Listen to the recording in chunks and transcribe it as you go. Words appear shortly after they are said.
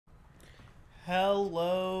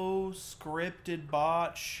Hello, scripted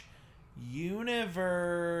botch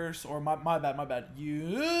universe, or my bad,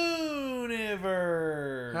 universe.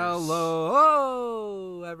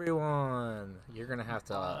 Hello, everyone. You're gonna have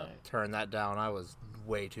to Hi. turn that down. I was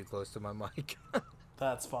way too close to my mic.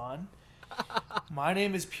 That's fine. My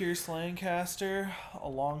name is Pierce Lancaster.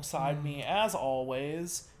 Alongside me, as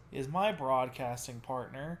always, is my broadcasting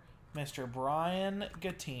partner, Mr. Brian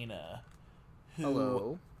Gattina, who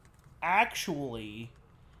Hello. actually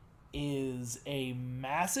is a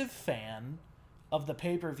massive fan of the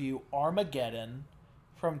pay-per-view Armageddon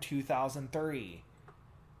from 2003.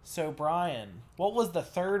 So Brian, what was the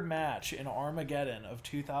third match in Armageddon of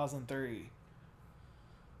 2003?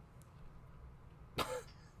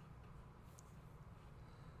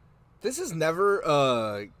 This is never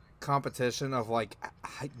a competition of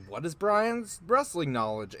what is Brian's wrestling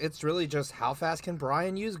knowledge? It's really just how fast can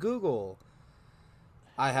Brian use Google?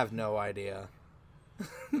 I have no idea.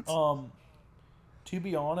 Um to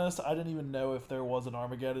be honest, I didn't even know if there was an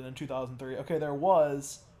Armageddon in 2003. Okay, there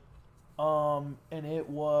was. And it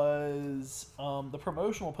was the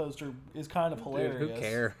promotional poster is kind of Dude, who hilarious.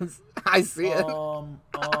 cares? I see it.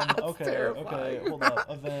 That's Okay, terrifying. hold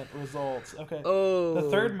up. Event results. Okay. The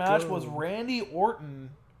Oh, third match was God. Randy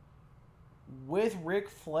Orton with Ric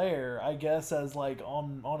Flair, I guess, as like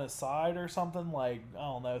on his side or something. Like, I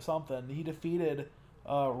don't know, something. He defeated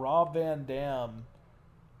Rob Van Dam.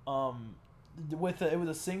 It was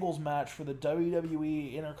a singles match for the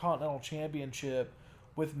WWE Intercontinental Championship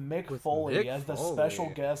with Mick With Foley Mick as the special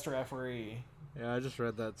Foley. guest referee. Yeah, I just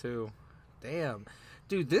read that too. Damn,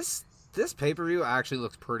 dude, this pay per view actually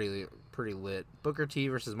looks pretty lit. Booker T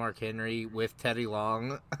versus Mark Henry with Teddy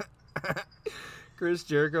Long. Chris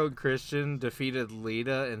Jericho and Christian defeated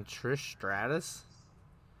Lita and Trish Stratus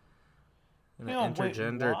in Hang an on, wait,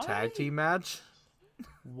 intergender tag team match.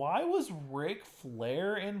 why was Ric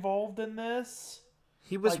Flair involved in this?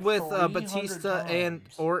 He was Like with 300 Batista and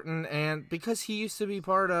times. Orton, and because he used to be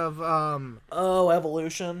part of Oh,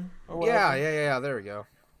 Evolution or yeah, whatever. there we go.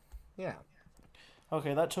 Yeah.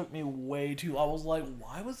 Okay, that took me way too. I was like,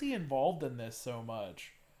 why was he involved in this so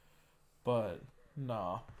much? But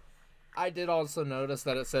nah. I did also notice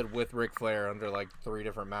that it said with Ric Flair under like 3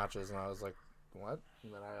 different matches, and I was like, what?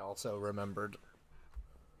 And then I also remembered.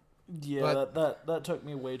 Yeah, But that took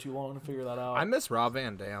me way too long to figure that I out. miss Rob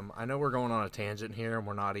Van Dam. I know we're going on a tangent here, and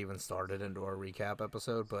we're not even started into our recap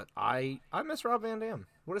episode, but I miss Rob Van Dam.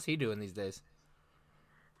 What is he doing these days?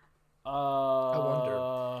 I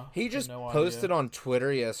wonder. He just No idea. posted on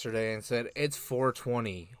Twitter yesterday and said, it's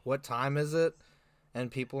 4:20. What time is it? And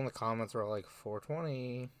people in the comments were like,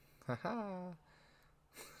 4:20. Haha.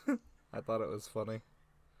 I thought it was funny.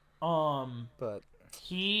 Um, But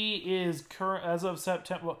he is current as of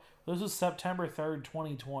September. Well, this was September 3rd,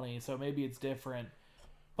 2020. So maybe it's different.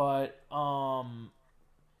 But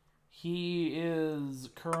he is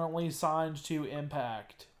currently signed to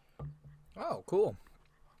Impact. oh, cool.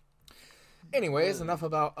 Anyways, The enough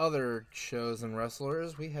about other shows and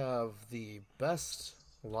wrestlers. We have the best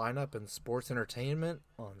lineup in sports entertainment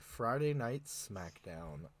on Friday Night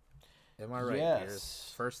SmackDown. Am I right, Pierce?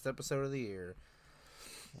 Yes. First episode of the year.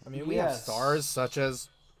 I mean, we have stars Yes. such as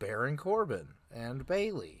Baron Corbin and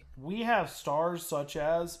Bailey. We have stars such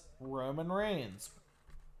as Roman Reigns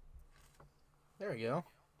There you go.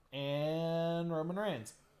 and Roman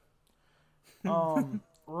Reigns.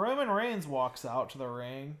 Roman Reigns walks out to the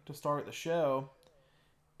ring to start the show,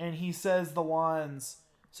 and he says the lines.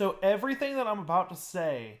 So everything that I'm about to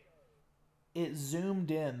say, it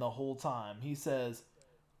zoomed in the whole time. He says,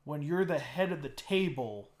 "When you're the head of the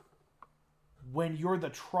table, when you're the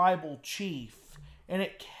tribal chief," and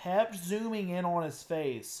it kept zooming in on his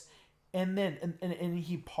face, and then and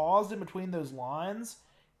he paused in between those lines,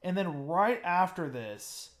 and then right after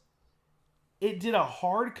this it did a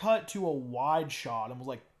hard cut to a wide shot and was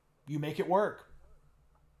like, "You make it work."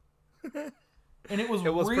 And it was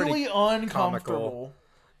It was pretty really comical. uncomfortable.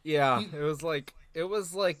 Yeah, He, it was like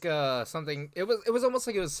something. It was almost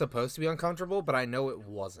like it was supposed to be uncomfortable, but I know it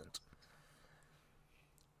wasn't.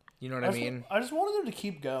 You know what I mean? I just wanted him to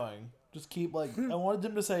keep going. Just keep like I wanted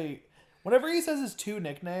him to say whenever he says his two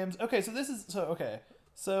nicknames. Okay, so this is so okay.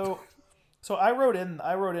 So I wrote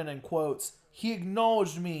in quotes, "He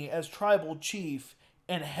acknowledged me as tribal chief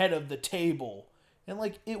and head of the table." And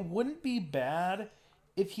like it wouldn't be bad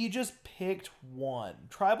if he just picked one.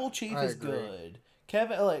 Tribal chief I is agree. good.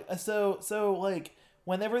 Kevin like so like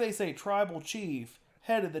whenever they say tribal chief,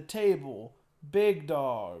 head of the table, big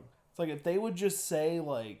dog. It's like if they would just say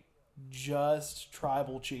like just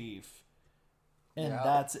tribal chief and Yeah.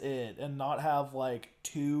 that's it and not have like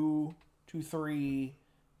two to three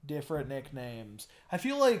different nicknames. I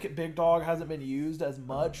feel like Big Dog hasn't been used as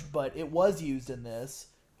much, but it was used in this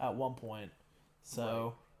at one point.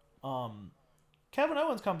 So, Kevin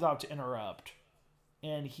Owens comes out to interrupt,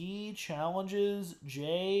 and he challenges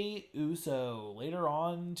Jey Uso later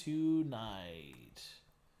on tonight.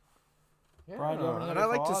 Yeah, Brian, do you have any and other I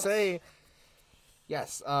like to thoughts? say,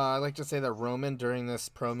 yes, I like to say that Roman during this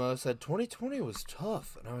promo said 2020 was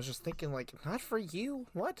tough, and I was just thinking, like, not for you.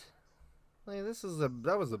 What? Like,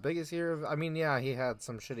 that was the biggest year of. I mean, yeah, he had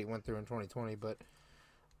some shit he went through in 2020, but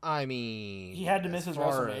I He mean, had to miss as his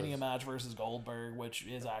far WrestleMania as match versus Goldberg, which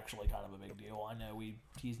is actually kind of a big deal. I know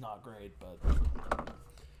he's not great, but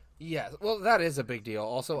yeah, well, that is a big deal.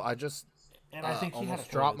 Also, I just and I think he had a almost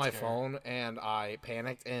dropped COVID my scare. phone and I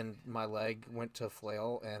panicked and my leg went to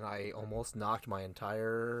flail and I almost knocked my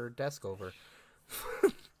entire desk over.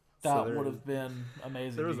 So That would have been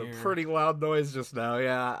amazing there to was a hear. pretty loud noise just now.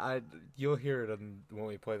 Yeah, you'll hear it when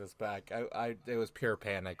we play this back. It was pure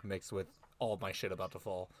panic mixed with all my shit about to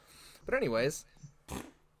fall. But anyways,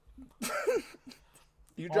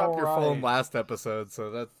 you dropped All your phone right. last episode,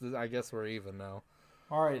 so that's I guess we're even now.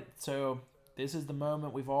 All right, so this is the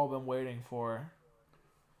moment we've all been waiting for.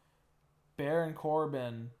 Baron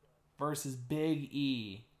Corbin versus Big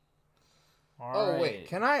E. All Oh wait, right.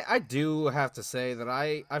 can I do have to say that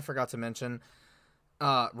I forgot to mention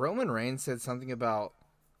Roman Reigns said something about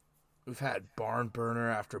we've had barn burner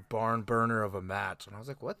after barn burner of a match, and I was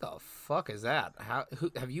like, what the fuck is that?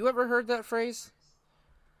 Have you ever heard that phrase?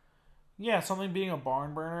 Yeah, something being a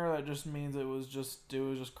barn burner, that just means it was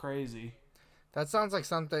just crazy. That sounds like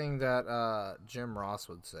something that Jim Ross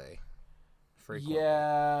would say frequently.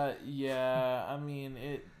 Yeah. I mean,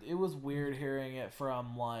 it was weird hearing it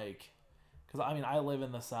from cuz I mean, I live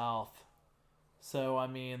in the South. So, I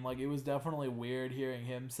mean, it was definitely weird hearing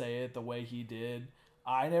him say it the way he did.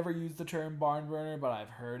 I never used the term barn burner, but I've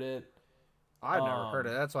heard it. I've never heard it.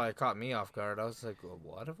 Um, That's why it caught me off guard. I was like,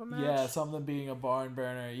 what of a yeah, match? something being a barn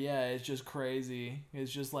burner. Yeah, it's just crazy.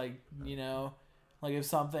 It's just if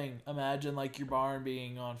something, imagine your barn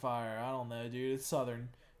being on fire. I don't know, dude. It's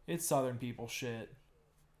southern people shit.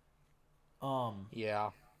 Um,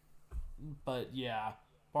 Yeah. but yeah,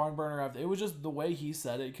 barn burner. It was just the way he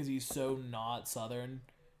said it because he's so not southern.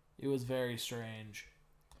 It was very strange.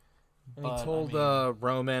 And he But I told mean,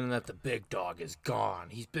 Roman that the big dog is gone.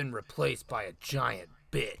 He's been replaced by a giant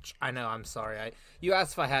bitch. I know. I'm sorry. You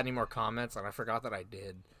asked if I had any more comments, and I forgot that I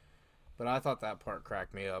did. But I thought that part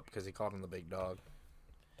cracked me up because he called him the big dog.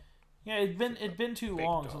 yeah, it'd been too Big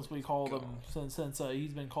long dog since we is called him gone. since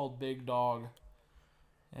he's been called Big Dog.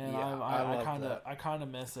 And Yeah, I I love kind of that. I kind of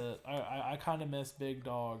miss it. I kind of miss Big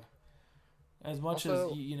Dog as much as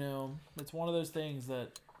Also, it's one of those things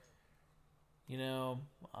that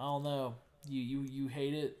I don't know. You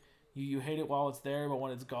hate it. You hate it while it's there, but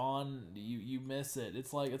when it's gone, you miss it.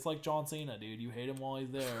 It's like John Cena, dude. You hate him while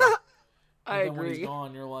he's there, I but then when he's agree.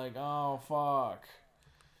 gone, you're like, oh fuck.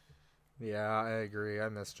 Yeah, I agree. I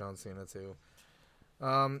miss John Cena too.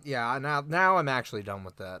 Yeah. Now I'm actually done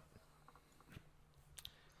with that.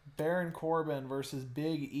 Baron Corbin versus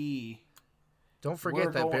Big E. Don't We're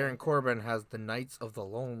forget that going. Baron Corbin has the Knights of the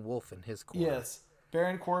Lone Wolf in his corner. Yes,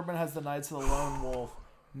 Baron Corbin has the Knights of the Lone Wolf.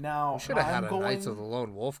 We Now should have had a Knights of the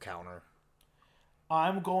Lone Wolf counter.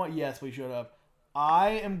 I'm going. Yes, we should have. I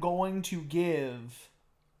am going to give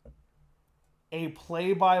a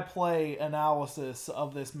play-by-play analysis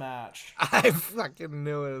of this match. I fucking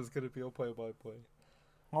knew it was gonna be a play-by-play.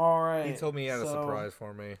 All He right. told me he had a So surprise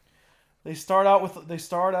for me. they start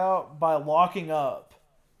out by locking up,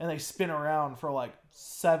 and they spin around for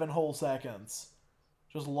 7 whole seconds,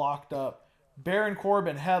 just locked up. Baron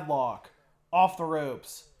Corbin headlock off the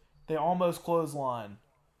ropes. They almost clothesline.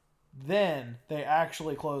 Then they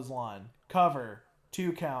actually clothesline. Cover.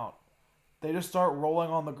 2 count. They just start rolling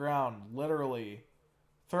on the ground, literally.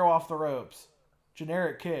 Throw off the ropes.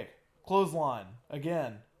 Generic kick. Clothesline.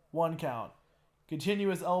 Again. 1 count.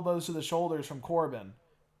 Continuous elbows to the shoulders from Corbin.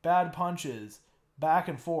 Bad punches. Back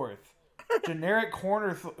and forth. Generic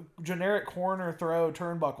corner throw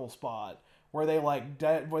turnbuckle spot where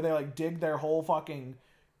they dig their whole fucking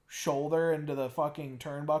shoulder into the fucking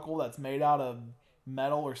turnbuckle that's made out of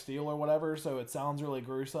metal or steel or whatever, so it sounds really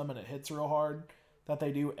gruesome and it hits real hard. That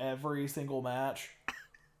they do every single match.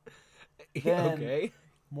 Then Okay.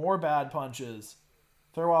 more bad punches.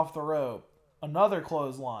 Throw off the rope. Another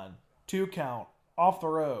clothesline. 2 count. Off the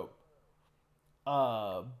rope.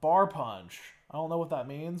 Bar punch. I don't know what that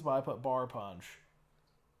means, but I put bar punch.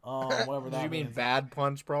 Whatever Did you that mean means. bad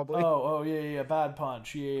punch, probably? Yeah. Bad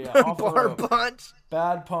punch. Yeah. Off the Bar rope. punch?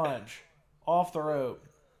 Bad punch. Off the rope.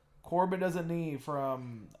 Corbin does a knee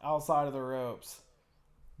from outside of the ropes.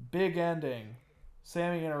 Big ending.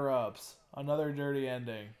 Sammy interrupts. Another dirty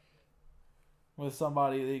ending. With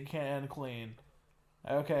somebody that you can't end clean.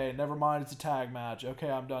 Okay, never mind, it's a tag match. Okay,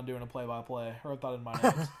 I'm done doing a play-by-play. I wrote that in my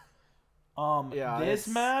notes. Yeah, This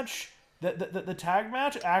match, the tag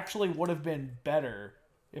match actually would have been better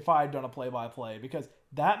if I had done a play-by-play, because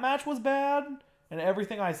that match was bad, and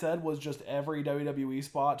everything I said was just every WWE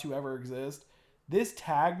spot to ever exist. This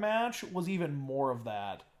tag match was even more of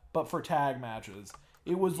that, but for tag matches.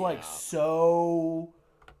 It was like so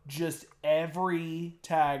just every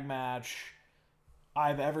tag match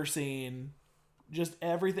I've ever seen. Just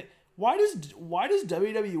everything. Why does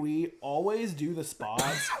WWE always do the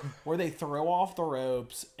spots where they throw off the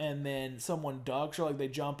ropes and then someone ducks, or like they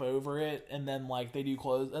jump over it and then like they do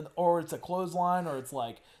or it's a clothesline, or it's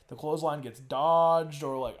like the clothesline gets dodged,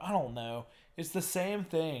 or like I don't know. It's the same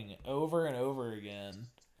thing over and over again.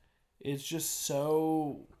 It's just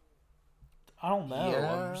so I don't know.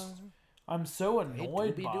 Yeah. I'm so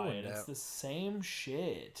annoyed by doing it. that. It's the same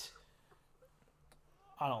shit.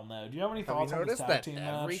 I don't know. Do you have any Have thoughts you on this noticed tag that team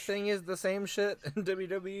match? everything is the same shit in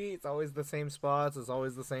WWE? It's always the same spots. It's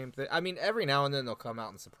always the same thing. I mean, every now and then they'll come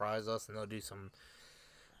out and surprise us, and they'll do some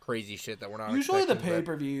crazy shit that we're not Usually the expecting.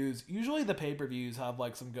 pay-per-views have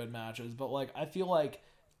like some good matches, but like I feel like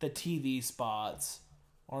the TV spots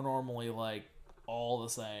are normally like all the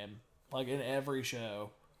same, like in every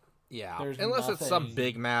show. Yeah, There's unless it's some nothing-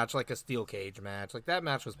 big match, like a steel cage match. Like, that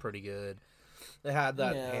match was pretty good. They had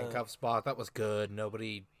that Yeah. handcuff spot. That was good.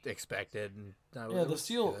 Nobody expected. Yeah, the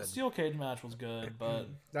steel cage match was good, but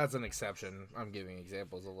That's an exception. I'm giving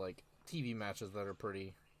examples of, like, TV matches that are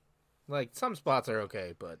pretty... Like, some spots are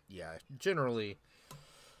okay, but, yeah, generally...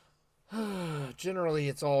 Generally,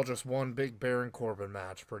 it's all just one big Baron Corbin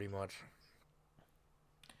match, pretty much.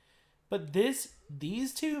 But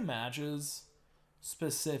these two matches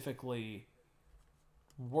specifically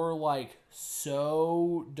were like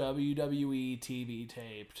so WWE TV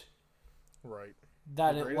taped Right.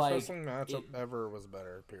 that The it greatest like wrestling match it- ever was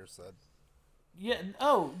better, Pierce said. yeah,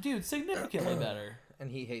 oh dude, significantly better.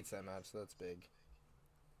 And he hates that match, so that's big.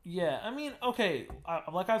 Yeah, I mean, okay,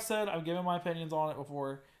 like I've said, I've given my opinions on it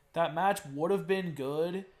before. That match would have been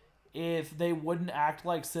good if they wouldn't act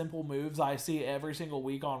like simple moves I see every single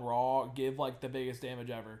week on Raw give like the biggest damage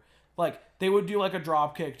ever. Like they would do like a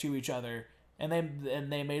drop kick to each other, and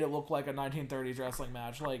they made it look like a 1930s wrestling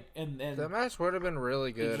match. Like and That match would have been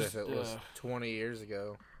really good just, if it was 20 years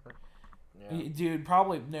ago. Yeah. dude,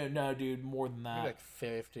 probably no, dude, more than that. Maybe like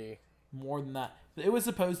 50. More than that. It was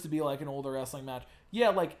supposed to be like an older wrestling match. Yeah,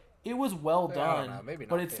 like it was well I done. don't know, maybe not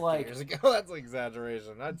but it's 50 like years ago. That's an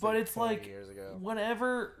exaggeration. I'd but say it's 20 like years ago.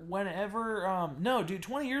 whenever no, dude,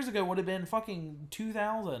 20 years ago would have been fucking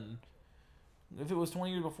 2000. If it was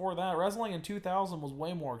 20 years before that, wrestling in 2000 was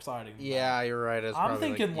way more exciting. Than Yeah, that. you're right. It's I'm probably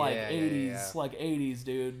thinking like yeah, 80s, yeah. like 80s,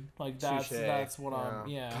 dude. Like that's Touche. what I'm.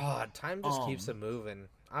 Yeah. God, time just keeps Um, it moving.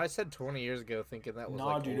 I said 20 years ago thinking that was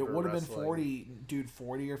Nah, like dude, it older would have been wrestling. 40, dude,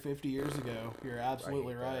 40 or 50 years ago. You're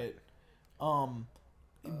absolutely Right, right.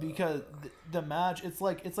 Because the match, it's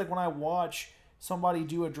like when I watch somebody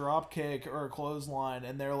do a drop kick or a clothesline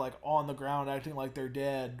and they're like on the ground acting like they're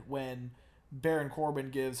dead when Baron Corbin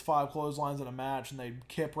gives 5 clotheslines in a match and they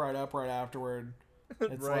kip right up right afterward.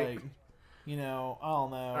 It's Right. like, you know, I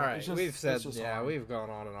don't know. All right, it's just, we've said, it's just yeah, hard. we've gone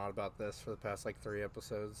on and on about this for the past like 3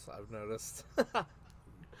 episodes, I've noticed.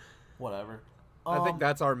 Whatever. I think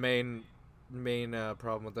that's our main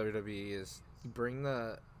problem with WWE is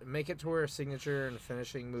make it to where signature and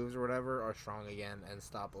finishing moves or whatever are strong again and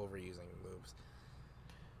stop overusing moves.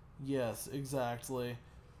 Yes, exactly.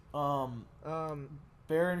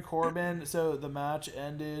 Baron Corbin. So the match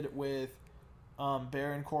ended with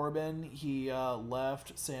Baron Corbin. He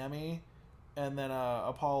left Sammy, and then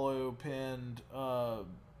Apollo pinned.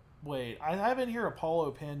 Wait, I have in here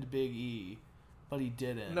Apollo pinned Big E, but he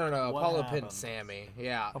didn't. No, What Apollo happened? pinned Sammy.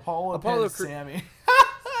 Yeah, Apollo pinned Cre- Sammy.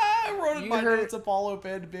 I wrote in You my heard- notes Apollo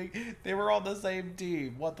pinned Big. They were on the same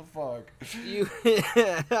team. What the fuck?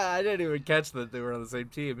 I didn't even catch that they were on the same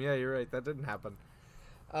team. Yeah, you're right. That didn't happen.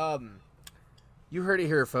 You heard it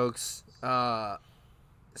here, folks.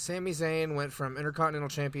 Sami Zayn went from Intercontinental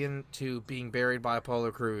Champion to being buried by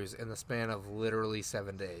Apollo Crews in the span of literally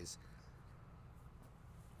 7 days.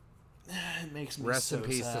 It makes me Rest so in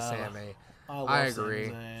peace sad. to Sammy. I love I agree.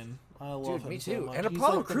 Sami Zayn. I love Dude, him me so too. much. And He's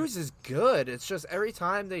Apollo like the- Crews is good. It's just every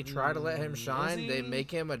time they try to let him Is shine, they he? make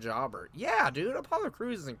him a jobber. Yeah, dude, Apollo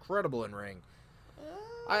Crews is incredible in ring.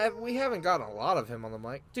 We haven't gotten a lot of him on the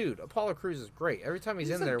mic, dude. Apollo Crews is great. Every time he's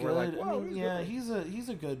in a there, we're like, good- whoa, I mean, yeah, he's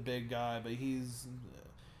a good big guy, but he's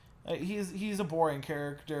a boring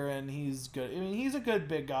character, and he's good. I mean, he's a good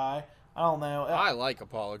big guy. I don't know. I like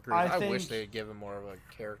Apollo Crews. I I think, wish they'd give him more of a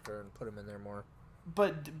character and put him in there more.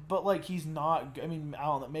 but like he's not. I mean, I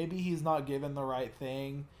don't know. Maybe he's not given the right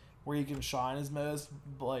thing where he can shine his most,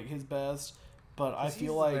 like his best. But I Because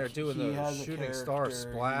feel he's in there like doing he those has a shooting character. star He's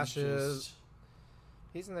splashes. just,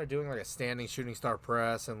 He's in there doing like a standing shooting star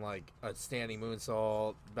press and like a standing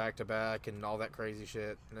moonsault back to back and all that crazy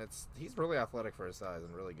shit. And he's really athletic for his size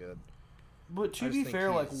and really good. but I to just be think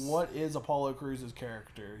fair, like he's- what is Apollo Crews'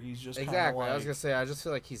 character? He's just kinda Exactly. like, I was gonna say I just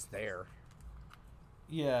feel like he's there.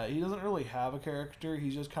 yeah, he doesn't really have a character.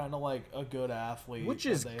 He's just kind of like a good athlete, Which that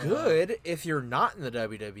is they good if you're not in the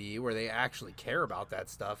WWE where they actually care about that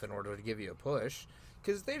stuff in order to give you a push.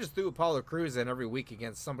 Because they just threw Apollo Crews in every week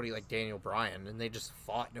against somebody like Daniel Bryan and they just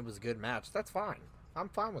fought and it was a good match. That's fine. I'm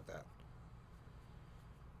fine with that.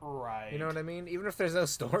 Right. You know what I mean? Even if there's no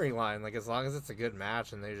storyline, like as long as it's a good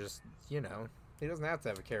match and they just, he doesn't have to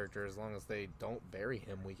have a character as long as they don't bury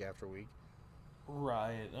him week after week.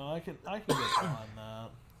 Right. No, I can get behind that.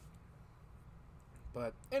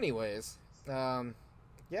 But anyways,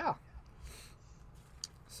 yeah.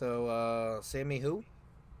 So Sammy who?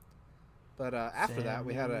 But after that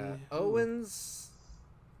we had Sammy who? Owens.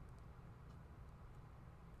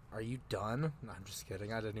 Are you done? No, I'm just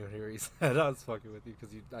kidding. I didn't even hear what you said. I was fucking with you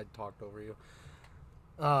because I talked over you.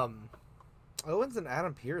 Owens and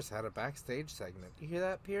Adam Pearce had a backstage segment. You hear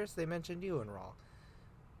that, Pearce? They mentioned you in Raw,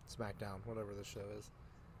 SmackDown, whatever the show is.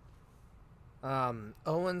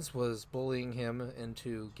 Owens was bullying him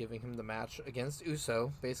into giving him the match against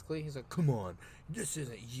Uso. Basically, he's like, "Come on, this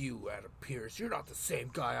isn't you, Adam Pearce. You're not the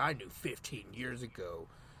same guy I knew 15 years ago.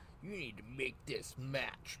 You need to make this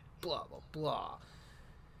match." Blah blah blah.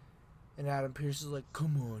 And Adam Pearce is like,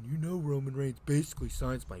 "Come on, Roman Reigns basically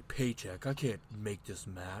signs my paycheck. I can't make this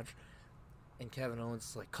match." And Kevin Owens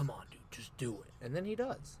is like, "Come on, dude, just do it." And then he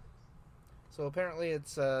does. So apparently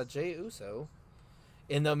it's Jey Uso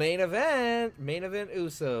in the main event. Main event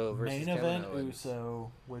Uso versus Main Kevin event Owens.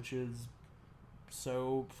 Uso, which is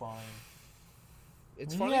so fine.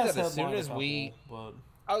 It's I mean, funny he has that as soon headlined a as we... couple,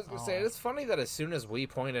 I was going to say, Oh. it's funny that as soon as we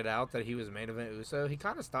pointed out that he was main event Uso, he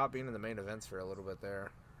kind of stopped being in the main events for a little bit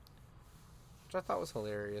there. Which I thought was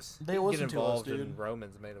hilarious. They He can listen get to us, involved in dude.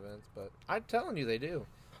 Roman's main events, but I'm telling you, they do.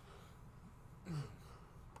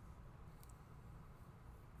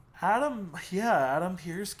 Adam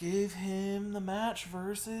Pearce gave him the match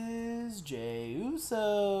versus Jey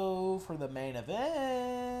Uso for the main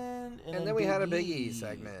event. And then we had a Big E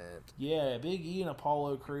segment. Yeah, Big E and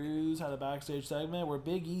Apollo Crews had a backstage segment where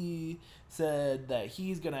Big E said that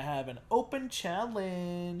he's going to have an open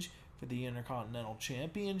challenge for the Intercontinental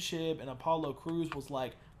Championship. And Apollo Crews was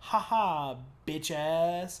like, haha, bitch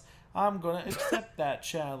ass. I'm going to accept that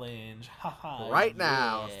challenge. Haha. Right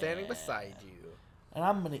now, yeah. standing beside you. And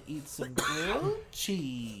I'm gonna eat some grilled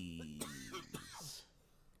cheese.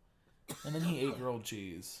 And then he ate grilled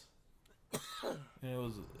cheese. And it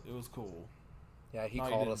was cool. Yeah, he No, he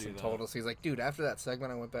called didn't us do and that. told us, he's like, "Dude, after that segment,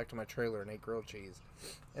 I went back to my trailer and ate grilled cheese."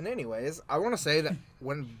 And anyways, I want to say that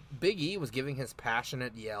when Big E was giving his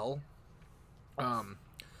passionate yell, I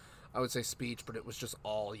would say speech, but it was just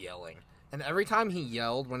all yelling. And every time he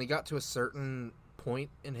yelled, when he got to a certain point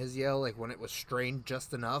in his yell, like when it was strained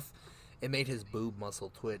just enough, it made his boob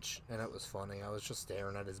muscle twitch, and it was funny. I was just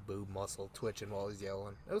staring at his boob muscle twitching while he's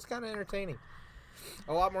yelling. It was kind of entertaining.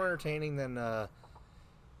 A lot more entertaining than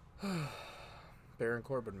Baron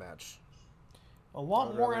Corbin match. A lot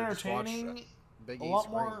I'd more rather just watch, entertaining. Big A E lot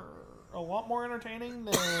scream. more entertaining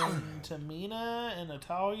than Tamina and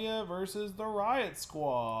Natalia versus the Riot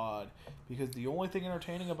Squad. Because the only thing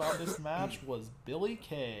entertaining about this match was Billy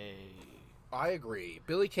Kay. I agree.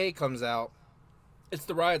 Billy Kay comes out. It's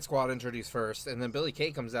the Riot Squad introduced first, and then Billy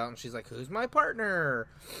Kay comes out, and she's like, "Who's my partner?"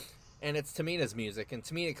 And it's Tamina's music, and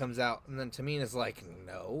Tamina comes out, and then Tamina's like,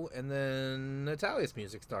 "No," and then Natalia's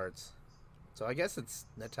music starts. So I guess it's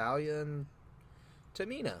Natalia and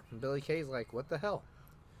Tamina, and Billy Kay's like, "What the hell?"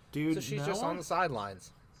 Dude, So she's now just on the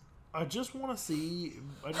sidelines. I just want to see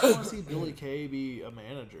Billy Kay be a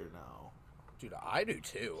manager now. Dude, I do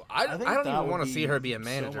too. I think don't that even would want to see her be a so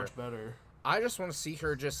manager. much better. I just want to see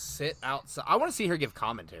her just sit outside. I want to see her give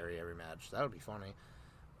commentary every match. That would be funny.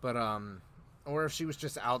 But or if she was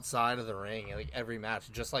just outside of the ring, like every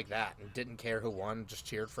match, just like that, and didn't care who won, just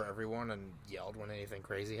cheered for everyone and yelled when anything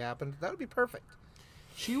crazy happened. That would be perfect.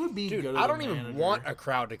 She would be Dude, good. I as don't a even manager. want a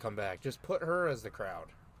crowd to come back. Just put her as the crowd.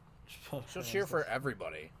 She'll cheer for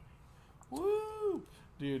everybody. Woo,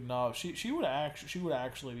 dude. No, she would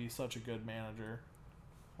actually be such a good manager.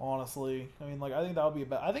 Honestly, I mean, like I think that would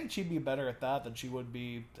be. I think she'd be better at that than she would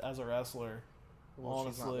be as a wrestler. Well,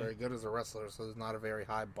 she's not honestly, very good as a wrestler, so there's not a very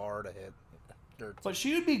high bar to hit. But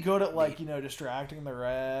she would be good at like, distracting the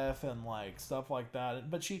ref and like stuff like that.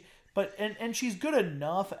 And she's good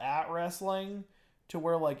enough at wrestling to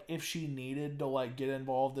where like if she needed to like get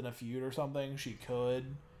involved in a feud or something, she could.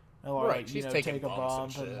 And, like, Right, she's taking take a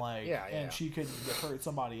bumps bump and like yeah. and she could hurt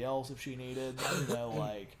somebody else if she needed,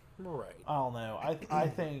 like Right. I don't know. I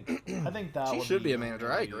think that She would should be a manager.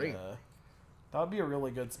 really, I agree. that would be a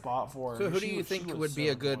really good spot for her. So who do She you was- she think was would be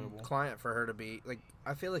so a good enjoyable. client for her to be? Like,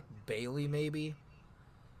 I feel like Bailey maybe.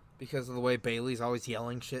 Because of the way Bailey's always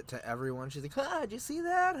yelling shit to everyone. She's like, did you see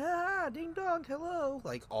that? Ha, ding dong, hello.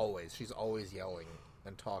 Like, always. She's always yelling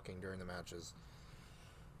and talking during the matches.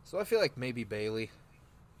 So I feel like maybe Bailey.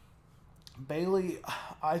 Bailey,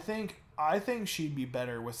 I think she'd be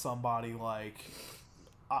better with somebody like.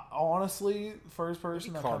 Honestly, first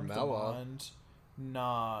person that comes to Carmella. mind.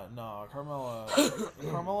 Nah, Carmella,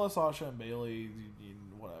 Carmella, Sasha, and Bailey,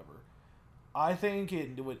 whatever. I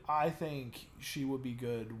think she would be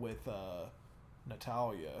good with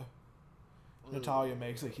Natalia. Natalia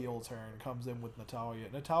makes a heel turn, comes in with Natalia.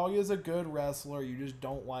 Natalia's a good wrestler. You just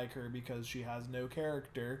don't like her because she has no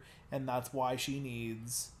character, and that's why she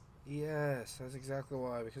needs. Yes, that's exactly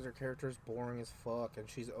why. Because her character is boring as fuck, and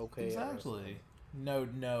she's okay. Exactly. No,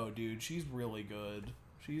 dude. She's really good.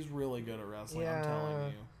 She's really good at wrestling. Yeah.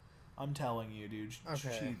 I'm telling you, dude.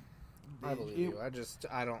 Okay. I believe you. I guess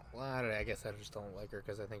I just don't like her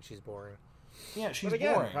because I think she's boring. Yeah, she's but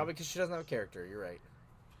again, boring. probably because she doesn't have a character. You're right.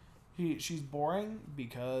 She's boring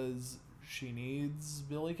because she needs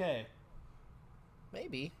Billy Kay.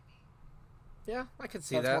 Maybe. Yeah, I could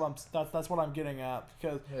see that's that. That's what I'm getting at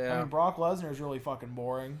because Yeah. I mean Brock Lesnar's really fucking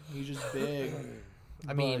boring. He's just big.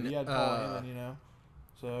 I mean, he had Paul Heyman,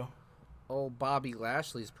 so. Old Bobby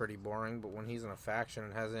Lashley's pretty boring, but when he's in a faction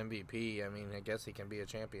and has MVP, I mean, I guess he can be a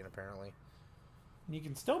champion apparently. He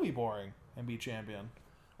can still be boring and be champion.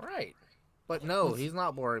 Right. But no, he's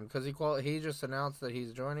not boring because he just announced that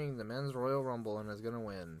he's joining the Men's Royal Rumble and is going to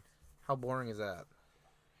win. How boring is that?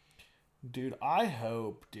 Dude, I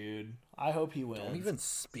hope he wins. Don't even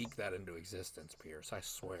speak that into existence, Pierce. I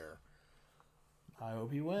swear. I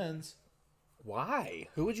hope he wins. Why?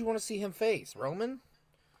 Who would you want to see him face? Roman?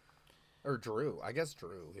 Or Drew? I guess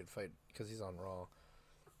Drew. He'd fight because he's on Raw.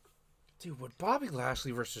 Dude, would Bobby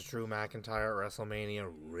Lashley versus Drew McIntyre at WrestleMania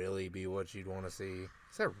really be what you'd want to see?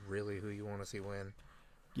 Is that really who you want to see win?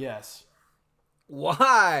 Yes.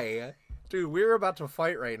 Why? Dude, we're about to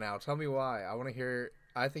fight right now. Tell me why. I want to hear.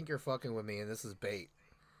 I think you're fucking with me, and this is bait.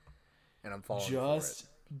 And I'm falling for it.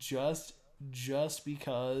 Just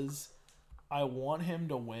because I want him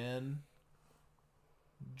to win.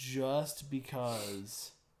 Just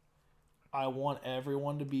because I want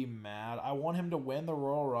everyone to be mad. I want him to win the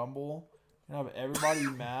Royal Rumble and have everybody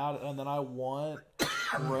mad, and then I want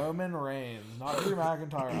Roman Reigns, not Drew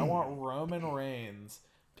McIntyre. I want Roman Reigns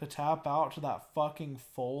to tap out to that fucking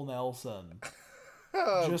full Nelson.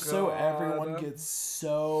 Just so everyone gets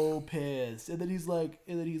so pissed, and then he's like,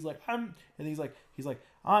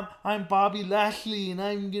 I'm Bobby Lashley, and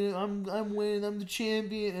I'm winning, I'm the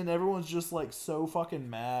champion, and everyone's just like so fucking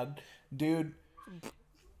mad, dude.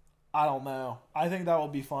 I don't know. I think that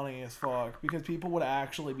would be funny as fuck because people would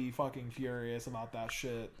actually be fucking furious about that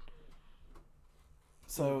shit.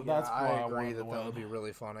 So that's why I agree wanted to that win. would be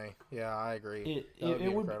really funny. Yeah, I agree.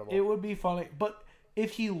 It would be funny, but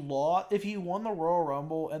if he won the Royal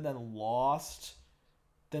Rumble and then lost,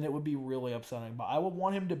 then it would be really upsetting. But I would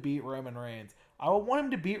want him to beat Roman Reigns. I would want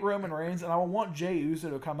him to beat Roman Reigns, and I would want Jey Uso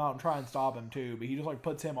to come out and try and stop him too. But he just like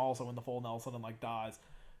puts him also in the full Nelson and like dies.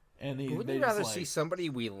 And wouldn't you rather see somebody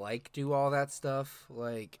we like do all that stuff,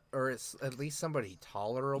 like, or it's at least somebody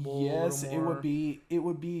tolerable? Yes, it would be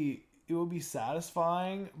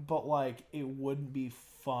satisfying, but like it wouldn't be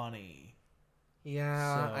funny.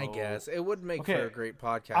 Yeah, So, I guess it would make for a great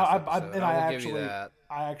podcast.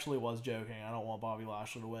 I actually was joking. I don't want Bobby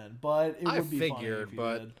Lashley to win, but it would be figured, funny if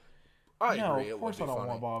but he did. I No, agree. of course I don't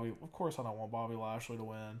want Bobby. Of course I don't want Bobby Lashley to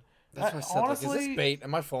win. That's why I said, honestly, like, is this bait?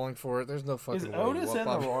 Am I falling for it? There's no fucking is way. Otis in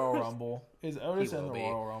the Royal Rumble? Is Otis in the be.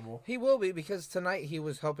 Royal Rumble? He will be because tonight he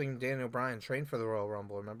was helping Daniel Bryan train for the Royal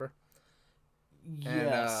Rumble. Remember?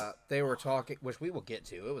 Yes. And they were talking, which we will get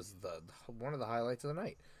to. It was one of the highlights of the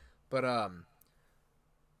night. But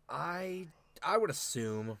I would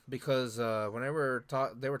assume because whenever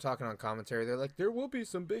they were talking on commentary, they're like, there will be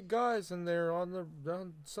some big guys in there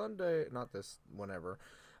on Sunday, not this, whenever,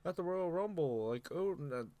 at the Royal Rumble,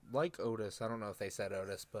 like Otis. I don't know if they said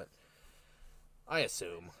Otis, but I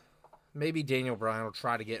assume maybe Daniel Bryan will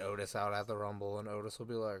try to get Otis out at the Rumble, and Otis will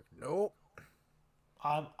be like, nope.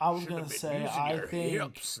 I was gonna say I think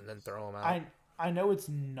hips, and then throw him out. I know it's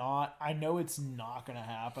not gonna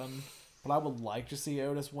happen, but I would like to see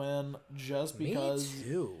Otis win just Me because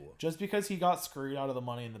too. he got screwed out of the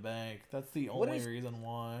Money in the Bank. That's the What only if- reason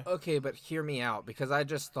why. Okay, but hear me out, because I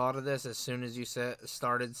just thought of this as soon as you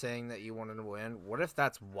started saying that you wanted to win. What if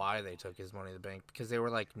that's why they took his Money in the Bank? Because they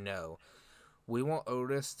were like, no, we want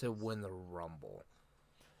Otis to win the Rumble.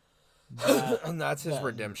 And that's his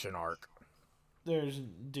redemption arc.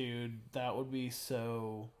 Dude, that would be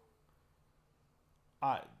so.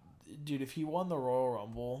 Dude, if he won the Royal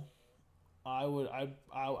Rumble, I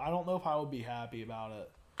don't know if I would be happy about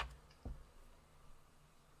it.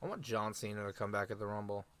 I want John Cena to come back at the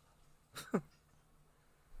Rumble.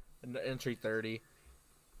 Entry 30.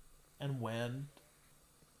 And win.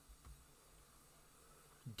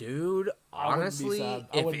 Dude, honestly,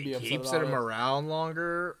 if he keeps him around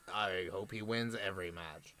longer, I hope he wins every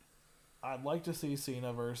match. I'd like to see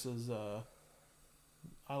Cena versus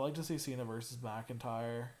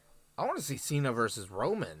McIntyre. I want to see Cena versus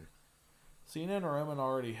Roman. Cena and Roman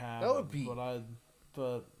already have. That would be.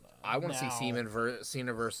 I want to see Cena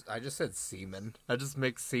versus. I just said Seaman. I just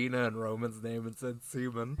mixed Cena and Roman's name and said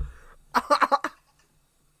Seaman.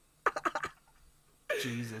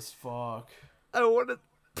 Jesus fuck. I want to.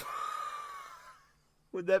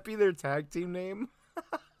 Would that be their tag team name?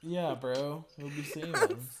 Yeah, bro. It would be Seaman.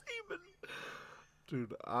 Seaman.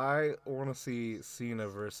 Dude, I want to see Cena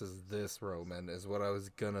versus this Roman, is what I was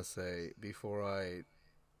gonna say before I.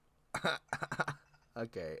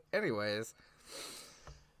 Okay. Anyways.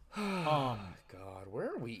 God,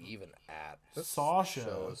 where are we even at? This Sasha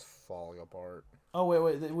show is falling apart. Oh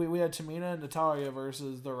wait, we had Tamina and Natalya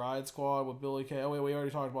versus the Riot Squad with Billie Kay. Oh wait, we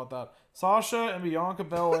already talked about that. Sasha and Bianca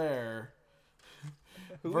Belair.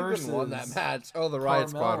 Who even won that match? Oh, the Riot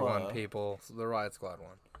Squad won, people. So the Riot Squad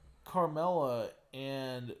won. Carmella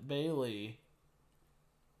and Bayley.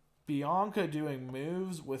 Bianca doing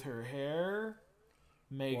moves with her hair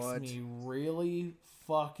makes me really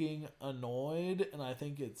fucking annoyed, and I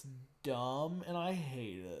think it's dumb, and I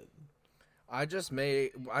hate it. I just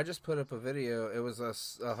put up a video. It was a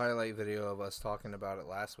highlight video of us talking about it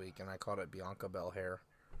last week, and I called it Bianca Belair.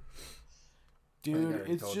 Dude,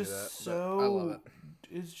 it's just so. I love it.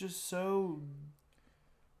 It's just so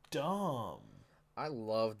dumb. I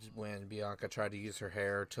loved when Bianca tried to use her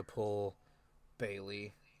hair to pull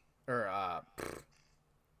Bayley, or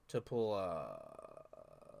to pull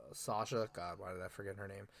Sasha. God, why did I forget her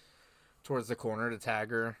name? Towards the corner to tag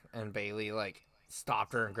her, and Bayley like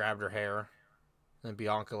stopped her and grabbed her hair. And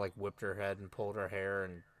Bianca like whipped her head and pulled her hair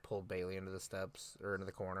and pulled Bayley into the steps or into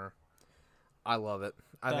the corner. I love it.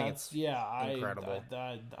 I think it's incredible.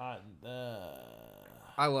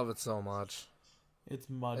 I love it so much. It's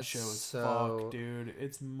mud show as fuck, dude.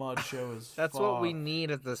 It's mud show as fuck. That's what we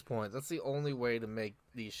need at this point. That's the only way to make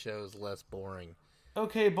these shows less boring.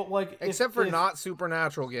 Okay, but like... Except for not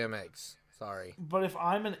supernatural gimmicks. Sorry. But if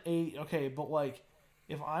I'm an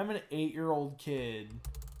 8-year-old kid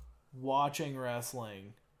watching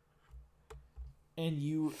wrestling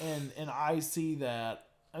and I see that,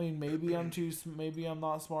 I mean, maybe I'm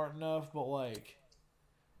not smart enough, but like,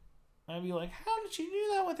 I'd be like, how did she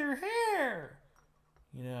do that with her hair?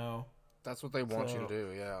 You know? That's what they want you to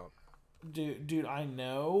do, yeah. Dude, I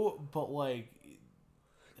know, but like...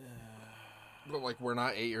 But like, we're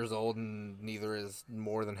not 8 years old and neither is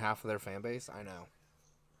more than half of their fan base. I know.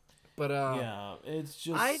 But, yeah, it's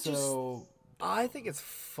just I think it's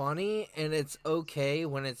funny, and it's okay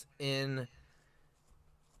when it's in...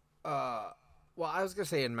 Well, I was going to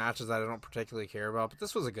say in matches that I don't particularly care about, but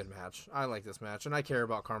this was a good match. I like this match, and I care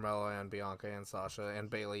about Carmella and Bianca and Sasha and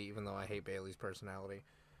Bayley, even though I hate Bayley's personality.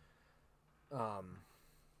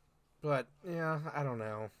 But, yeah, I don't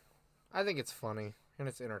know. I think it's funny, and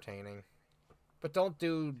it's entertaining. But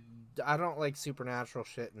I don't like supernatural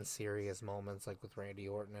shit in serious moments, like with Randy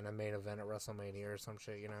Orton in a main event at WrestleMania or some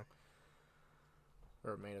shit, you know?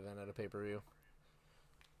 Or a main event at a pay-per-view.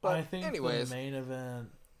 But I think anyways, the main event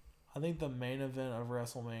of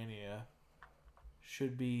WrestleMania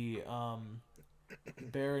should be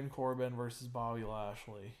Baron Corbin versus Bobby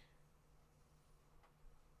Lashley.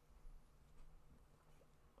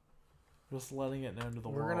 Just letting it known to the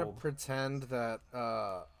world. We're gonna pretend that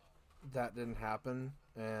that didn't happen,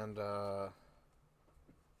 and I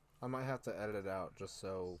might have to edit it out just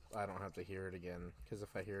so I don't have to hear it again. Because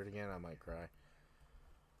if I hear it again, I might cry.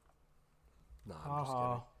 No, I'm just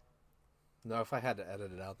kidding. No, if I had to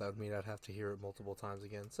edit it out, that would mean I'd have to hear it multiple times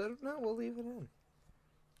again. So, no, we'll leave it in.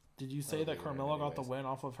 Did you say that Carmella got the win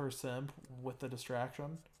off of her simp with the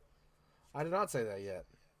distraction? I did not say that yet.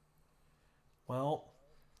 Well,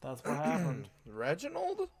 that's what happened.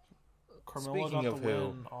 Reginald? Carmella got the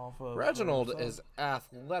win off of Reginald is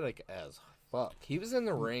athletic as fuck. He was in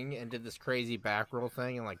the ring and did this crazy back roll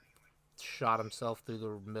thing and like shot himself through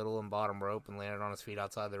the middle and bottom rope and landed on his feet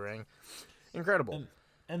outside the ring. Incredible.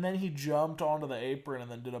 And then he jumped onto the apron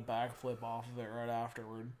and then did a backflip off of it right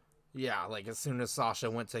afterward. Yeah, like as soon as Sasha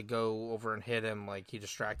went to go over and hit him, like he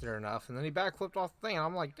distracted her enough, and then he backflipped off the thing. And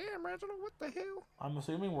I'm like, damn, Reginald, what the hell? I'm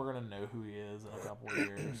assuming we're gonna know who he is in a couple of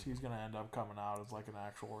years. He's gonna end up coming out as like an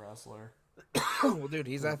actual wrestler. Well, dude,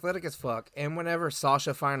 he's athletic as fuck. And whenever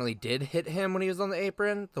Sasha finally did hit him when he was on the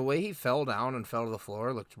apron, the way he fell down and fell to the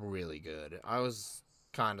floor looked really good. I was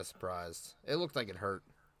kind of surprised. It looked like it hurt.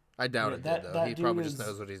 I doubt it did, though. He probably just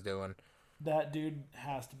knows what he's doing. That dude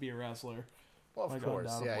has to be a wrestler. Well, of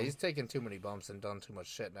course, yeah. He's taken too many bumps and done too much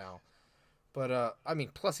shit now. But, I mean,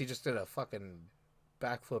 plus he just did a fucking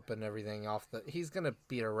backflip and everything off the... He's gonna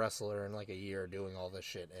be a wrestler in like a year doing all this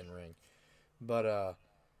shit in ring. But,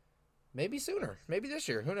 maybe sooner. Maybe this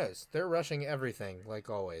year. Who knows? They're rushing everything, like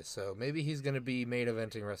always. So maybe he's gonna be main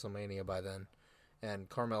eventing WrestleMania by then. And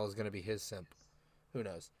Carmella's gonna be his simp. Who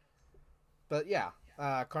knows? But, yeah.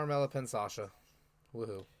 Carmella pinned Sasha.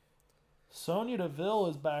 Woohoo. Sonya Deville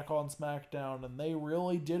is back on SmackDown, and they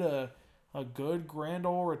really did a good grand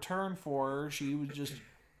old return for her. She was just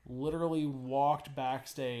literally walked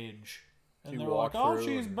backstage. And they were like, oh,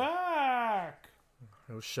 she's back!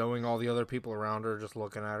 It was showing all the other people around her just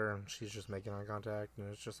looking at her, and she's just making eye contact, and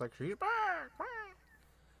it's just like, she's back!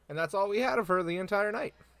 And that's all we had of her the entire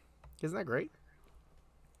night. Isn't that great?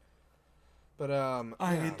 But,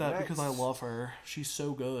 I hate that because I love her. She's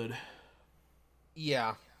so good.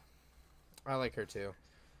 Yeah. I like her too.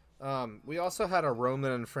 We also had a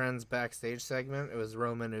Roman and Friends backstage segment. It was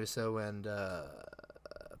Roman, Uso, and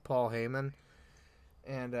Paul Heyman.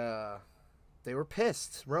 And they were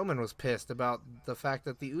pissed. Roman was pissed about the fact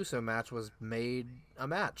that the Uso match was made a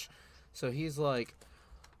match. So he's like,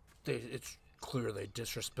 it's clear they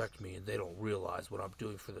disrespect me and they don't realize what I'm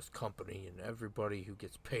doing for this company, and everybody who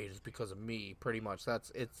gets paid is because of me. Pretty much.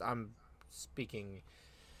 I'm speaking...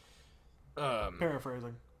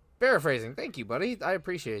 Paraphrasing, thank you, buddy. I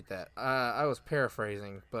appreciate that. I was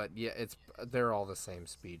paraphrasing, but yeah, they're all the same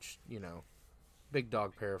speech, you know. Big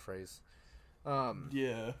dog paraphrase.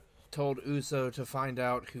 Yeah. Told Uso to find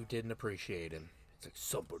out who didn't appreciate him. It's like,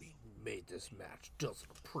 somebody who made this match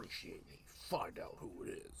doesn't appreciate me. Find out who it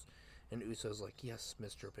is. And Uso's like, yes,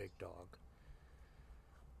 Mr. Big Dog.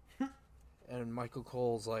 And Michael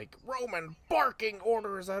Cole's like, Roman barking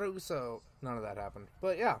orders at Uso. None of that happened.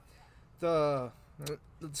 But yeah, the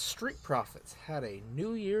Street Profits had a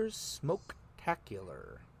New Year's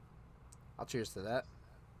Smoke-tacular. I'll cheers to that.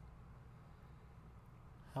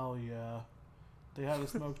 Hell yeah. They had a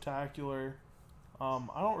Smoke-tacular. I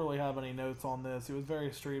don't really have any notes on this. It was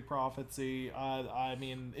very Street Profitsy. I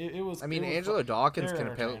mean, it was... I mean, Angelo Dawkins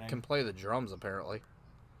can play the drums, apparently.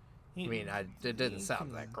 It didn't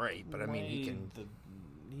sound that great, but I mean,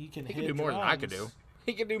 he can do more than I could do.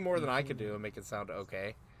 He can do more than I could do and make it sound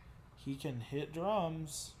okay. He can hit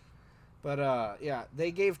drums. But, yeah,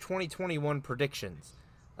 they gave 2021 predictions.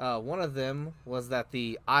 One of them was that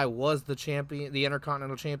the I Was the Champion, the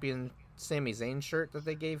Intercontinental Champion Sami Zayn shirt that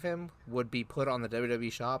they gave him would be put on the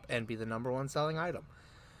WWE shop and be the #1 selling item.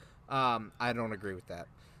 I don't agree with that.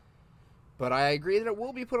 But I agree that it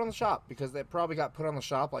will be put on the shop because it probably got put on the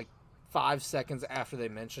shop like 5 seconds after they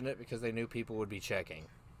mentioned it because they knew people would be checking.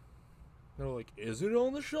 They're like, is it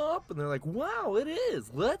on the shop? And they're like, wow, it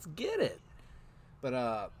is. Let's get it.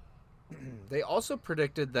 But they also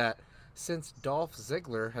predicted that since Dolph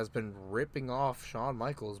Ziggler has been ripping off Shawn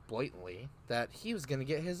Michaels blatantly, that he was going to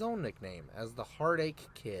get his own nickname as the Heartache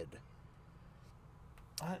Kid.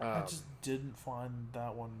 I just didn't find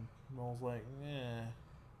that one. I was like, eh.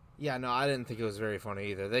 Yeah, no, I didn't think it was very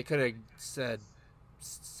funny either. They could have said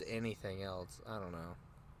anything else. I don't know.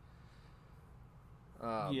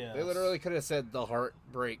 Yes. They literally could have said the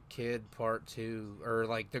Heartbreak Kid Part 2, or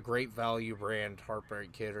like the Great Value brand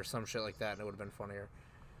Heartbreak Kid, or some shit like that, and it would have been funnier.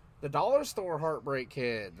 The Dollar Store Heartbreak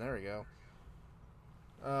Kid. There we go.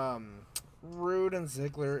 Rude and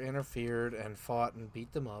Ziggler interfered and fought and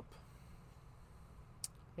beat them up.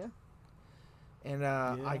 Yeah. And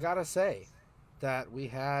I gotta say that we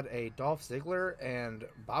had a Dolph Ziggler and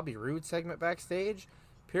Bobby Roode segment backstage.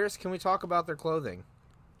 Pierce, can we talk about their clothing?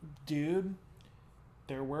 Dude,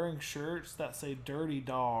 they're wearing shirts that say Dirty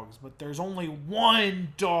Dogs, but there's only one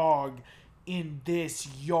dog in this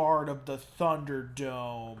yard of the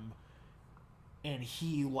Thunderdome, and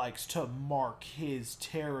he likes to mark his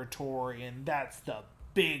territory, and that's the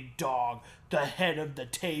big dog, the head of the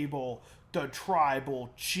table, the tribal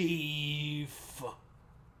chief.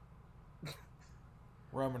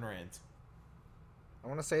 Roman Reigns. I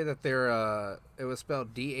want to say that it was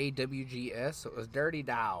spelled DAWGS, so it was Dirty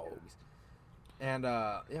Dogs. And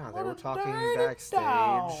yeah, they What were a talking dirty backstage,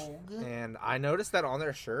 dog. and I noticed that on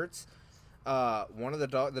their shirts, one of the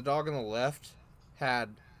dog on the left had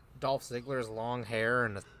Dolph Ziggler's long hair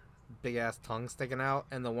and a big ass tongue sticking out,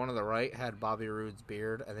 and the one on the right had Bobby Roode's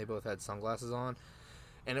beard, and they both had sunglasses on,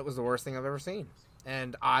 and it was the worst thing I've ever seen.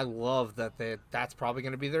 And I love that that's probably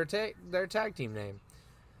going to be their tag team name.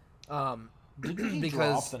 Didn't he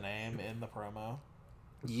because drop the name in the promo?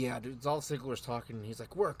 yeah, dude, Dolph Ziggler's talking, and he's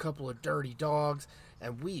like, "We're a couple of dirty dogs,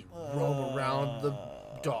 and we roam around the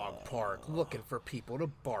dog park looking for people to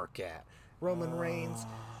bark at. Roman Reigns,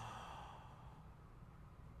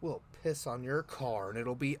 we'll piss on your car, and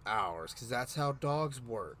it'll be ours, because that's how dogs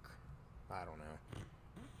work." I don't know.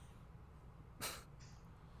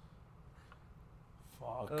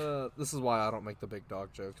 Fuck. This is why I don't make the big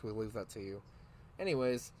dog jokes. We leave that to you.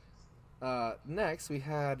 Anyways, next we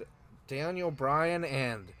had Daniel Bryan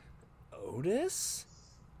and Otis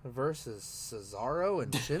versus Cesaro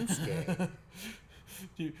and Shinsuke.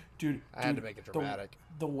 dude, I had to make it dramatic.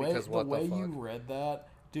 The way you read that,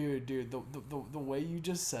 dude, the way you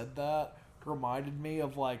just said that reminded me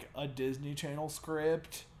of like a Disney Channel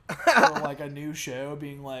script or like a new show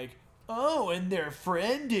being like, "Oh, and their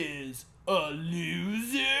friend is a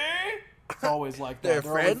loser." It's always like that. Their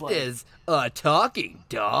They're friend always like, is a talking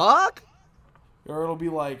dog? or it'll be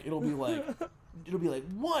like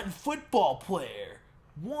one football player,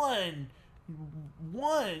 one,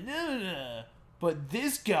 but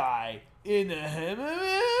this guy in the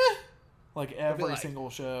like every like, single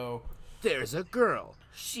show. There's a girl.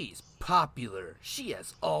 She's popular. She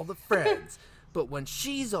has all the friends. But when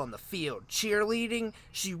she's on the field cheerleading,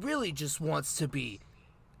 she really just wants to be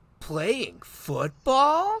playing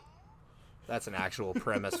football? That's an actual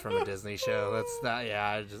premise from a Disney show.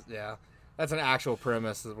 That's an actual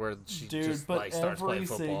premise where she just like starts playing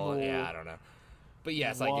football. Yeah, I don't know. But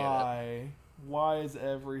yes, I get it. Why is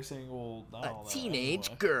every single A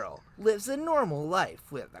teenage girl lives a normal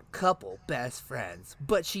life with a couple best friends,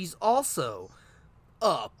 but she's also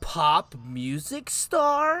a pop music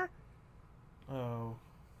star? Oh.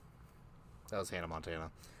 That was Hannah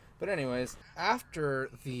Montana. But anyways,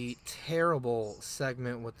 after the terrible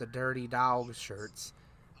segment with the Dirty Dog shirts,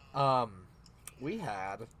 we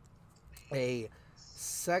had a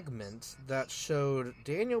segment that showed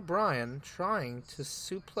Daniel Bryan trying to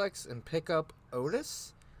suplex and pick up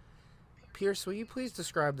Otis. Pierce, will you please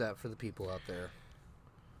describe that for the people out there?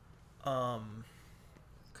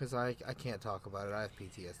 Because I can't talk about it. I have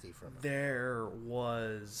PTSD from it. There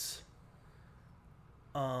was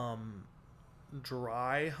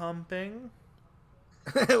dry humping.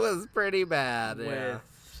 It was pretty bad.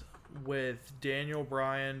 With Daniel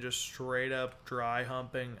Bryan just straight up dry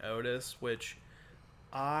humping Otis, which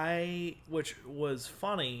was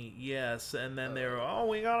funny, yes, and then they were,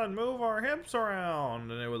 we gotta move our hips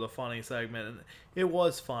around, and it was a funny segment, and it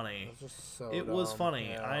was funny. It was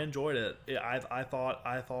funny. Yeah. I enjoyed it. I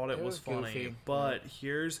thought it was funny, goofy. but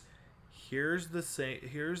here's the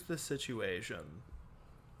situation,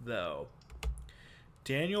 though.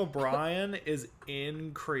 Daniel Bryan is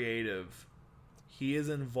in creative. He is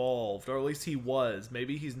involved, or at least he was.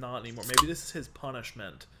 Maybe he's not anymore. Maybe this is his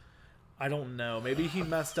punishment. I don't know. Maybe he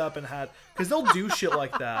messed up and had... Because they'll do shit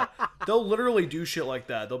like that. They'll literally do shit like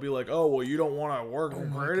that. They'll be like, oh, well, you don't want to work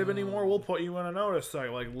creative anymore? We'll put you in a notice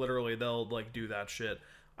site. Like, literally, they'll, like, do that shit.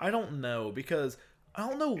 I don't know, because I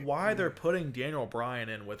don't know why they're putting Daniel Bryan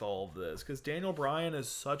in with all of this. Because Daniel Bryan is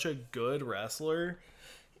such a good wrestler.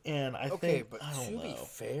 And I think... but I don't know. be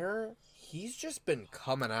fair... He's just been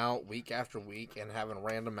coming out week after week and having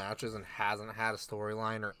random matches and hasn't had a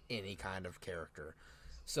storyline or any kind of character.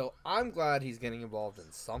 So I'm glad he's getting involved in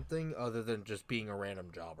something other than just being a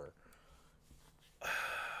random jobber.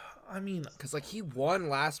 I mean... Because, like, he won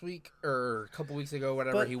last week, or a couple weeks ago,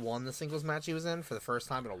 whatever, but, he won the singles match he was in for the first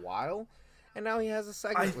time in a while. And now he has a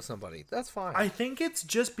segment with somebody. That's fine. I think it's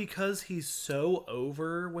just because he's so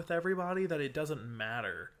over with everybody that it doesn't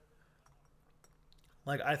matter.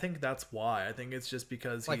 Like, I think that's why. I think it's just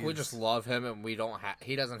because we just love him and we don't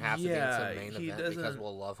he doesn't have to be in some main event because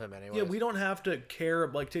we'll love him anyway. Yeah, we don't have to care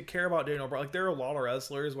about Daniel Bryan. Like, there are a lot of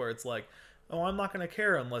wrestlers where it's like, oh, I'm not going to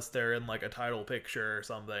care unless they're in, like, a title picture or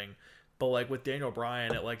something. But, like, with Daniel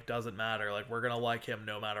Bryan, it, like, doesn't matter. Like, we're going to like him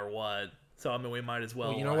no matter what. So, I mean, we might as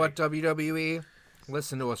well. You know what, WWE?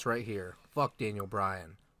 Listen to us right here. Fuck Daniel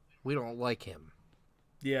Bryan. We don't like him.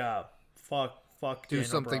 Yeah. Fuck Do Daniel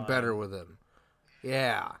something Bryan. better with him.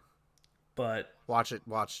 Yeah. But watch it.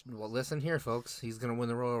 Well, listen here, folks. He's gonna win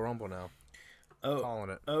the Royal Rumble now.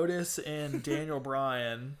 Calling it. Otis and Daniel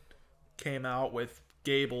Bryan came out with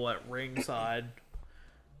Gable at ringside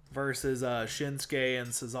versus Shinsuke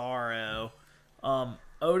and Cesaro.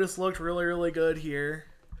 Otis looked really, really good here.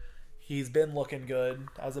 He's been looking good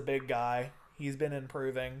as a big guy. He's been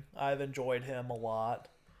improving. I've enjoyed him a lot.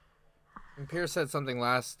 And Pierce said something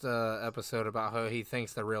last episode about how he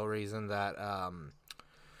thinks the real reason that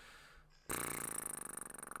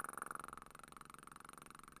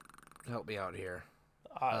help me out here.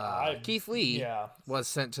 Keith Lee was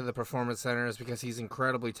sent to the Performance Center is because he's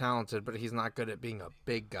incredibly talented, but he's not good at being a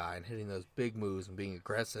big guy and hitting those big moves and being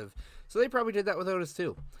aggressive. So they probably did that with Otis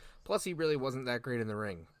too. Plus, he really wasn't that great in the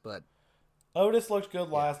ring. But Otis looked good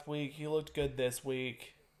last week. He looked good this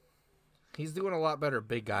week. He's doing a lot better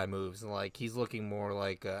big guy moves, and like he's looking more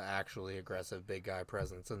like actually aggressive big guy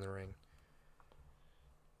presence in the ring.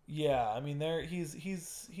 Yeah, I mean,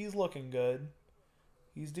 he's looking good.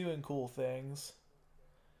 He's doing cool things.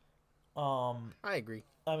 I agree.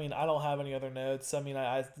 I mean, I don't have any other notes. I mean,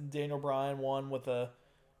 Daniel Bryan won with a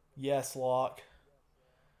yes lock.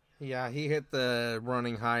 Yeah, he hit the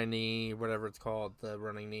running high knee, whatever it's called, the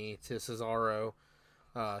running knee to Cesaro.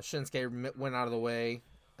 Shinsuke went out of the way.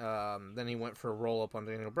 Then he went for a roll up on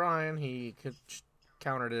Daniel Bryan. He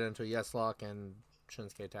countered it into a yes lock, and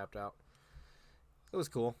Shinsuke tapped out. It was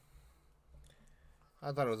cool.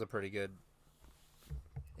 I thought it was a pretty good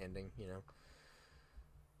ending, you know.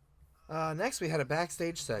 Next, we had a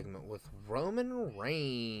backstage segment with Roman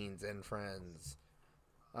Reigns and friends.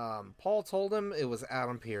 Paul told him it was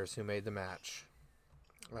Adam Pearce who made the match.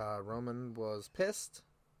 Roman was pissed,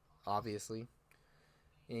 obviously,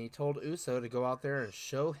 and he told Uso to go out there and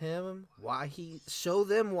show them why he's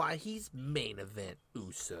main event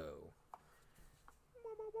Uso.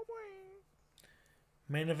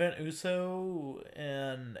 Main event Uso,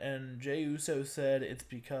 and Jey Uso said it's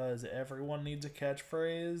because everyone needs a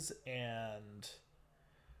catchphrase, and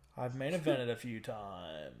I've main evented a few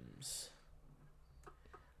times.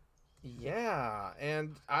 Yeah,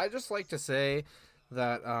 and I just like to say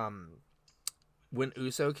that when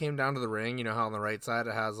Uso came down to the ring, you know how on the right side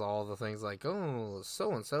it has all the things like, oh,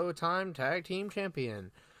 so-and-so time tag team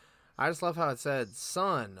champion. I just love how it said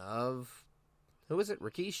son of, who is it,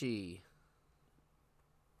 Rikishi.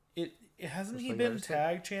 Hasn't he been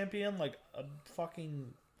tag champion like a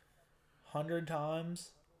fucking 100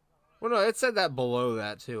 times? Well, no, it said that below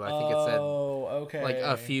that too. I think it said okay, like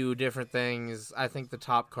a few different things. I think the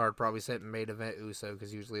top card probably said main event Uso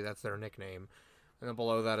because usually that's their nickname. And then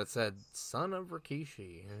below that it said son of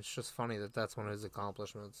Rikishi. And it's just funny that that's one of his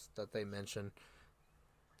accomplishments that they mention.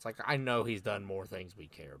 It's like, I know he's done more things we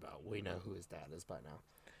care about. We know who his dad is by now.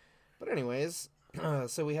 But anyways,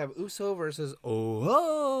 so we have Uso versus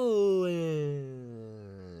Owens.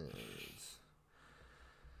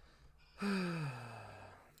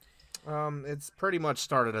 It's pretty much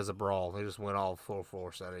started as a brawl. They just went all full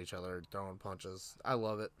force at each other, throwing punches. I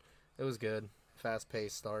love it. It was good.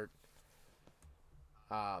 Fast-paced start.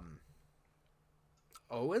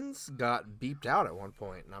 Owens got beeped out at one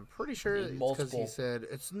point, and I'm pretty sure it's because he said,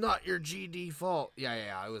 it's not your GD fault.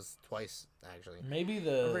 Yeah, it was twice, actually. Maybe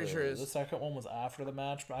the second one was after the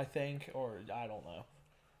match, I think, or I don't know.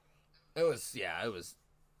 It was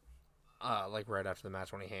like right after the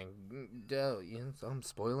match when he I'm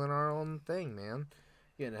spoiling our own thing, man.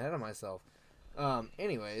 Getting ahead of myself.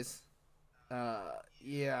 Anyways,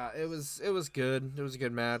 it was good. It was a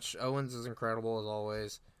good match. Owens is incredible as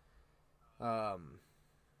always.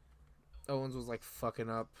 Owens was like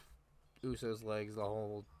fucking up Uso's legs the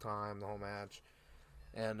whole time, the whole match,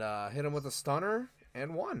 and hit him with a stunner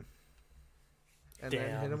and won. And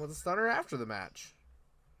then hit him with a stunner after the match.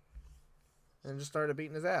 And just started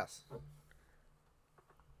beating his ass.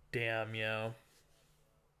 Damn, yo.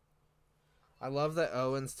 I love that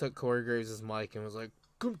Owens took Corey Graves' mic and was like,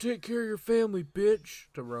 come take care of your family, bitch,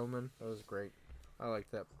 to Roman. That was great. I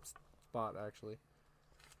liked that spot, actually.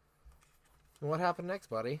 And what happened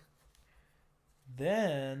next, buddy?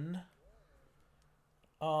 Then,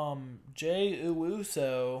 Jey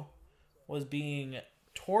Uso was being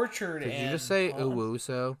tortured. Did you just say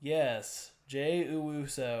Uso? Yes, Jey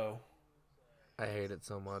Uso. I hate it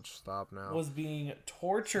so much. Stop now. Was being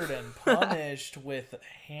tortured and punished with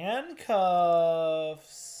handcuffs.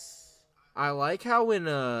 I like how when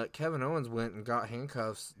Kevin Owens went and got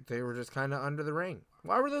handcuffs, they were just kind of under the ring.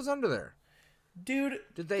 Why were those under there? Dude,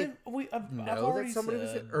 did they know that somebody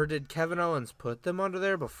was in, or did Kevin Owens put them under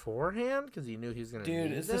there beforehand because he knew he was going to?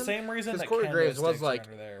 Dude, it's them? the same reason that Corey kendo Graves sticks was like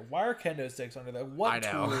under there. Why are kendo sticks under there? What I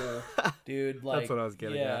know. tool, dude? Like, that's what I was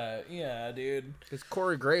getting at. Yeah, dude. Because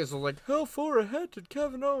Corey Graves was like, "How far ahead did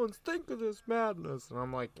Kevin Owens think of this madness?" And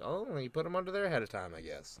I'm like, "Oh, he put him under there ahead of time, I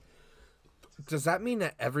guess." Does that mean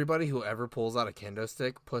that everybody who ever pulls out a kendo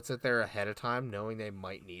stick puts it there ahead of time, knowing they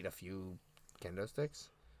might need a few kendo sticks?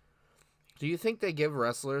 Do you think they give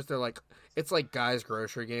wrestlers, they're like, it's like guys'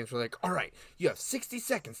 grocery games where like, all right, you have 60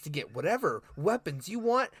 seconds to get whatever weapons you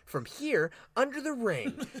want from here under the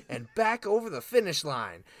ring and back over the finish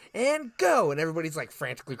line and go. And everybody's like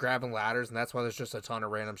frantically grabbing ladders, and that's why there's just a ton of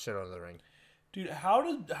random shit under the ring. Dude, how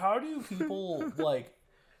do people like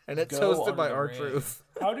And it's go hosted under by the ring? R-Truth.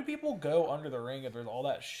 How do people go under the ring if there's all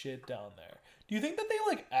that shit down there? Do you think that they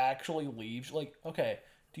like actually leave? Like, okay,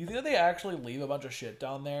 do you think that they actually leave a bunch of shit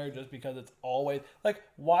down there just because it's always like?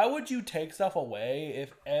 Why would you take stuff away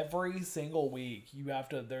if every single week you have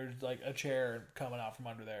to? There's like a chair coming out from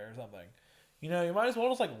under there or something. You know, you might as well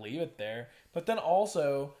just like leave it there. But then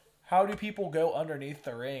also, how do people go underneath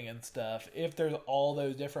the ring and stuff if there's all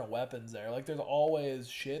those different weapons there? Like, there's always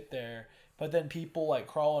shit there, but then people like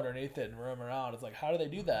crawl underneath it and roam around. It's like, how do they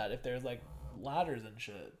do that if there's like ladders and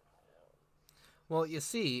shit? Well, you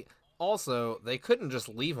see, also, they couldn't just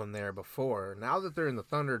leave them there before. Now that they're in the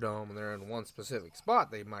Thunderdome and they're in one specific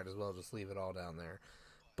spot, they might as well just leave it all down there.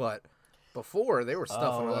 But before, they were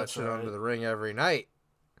stuffing all that that's shit right. under the ring every night.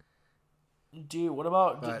 Dude, what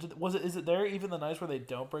about But was it? Is it there even the nights where they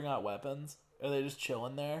don't bring out weapons? Are they just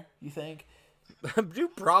chilling there? You think? you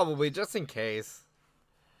probably, just in case.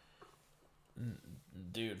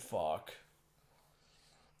 Dude, fuck.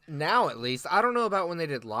 Now, at least, I don't know about when they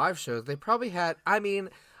did live shows. They probably had, I mean,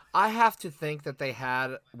 I have to think that they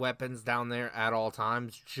had weapons down there at all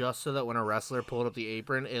times just so that when a wrestler pulled up the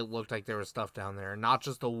apron, it looked like there was stuff down there, not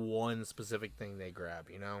just the one specific thing they grab,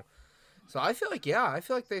 you know? So I feel like, yeah, I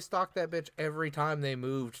feel like they stocked that bitch every time they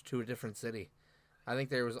moved to a different city. I think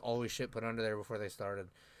there was always shit put under there before they started.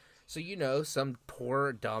 So, you know, some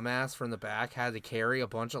poor dumbass from the back had to carry a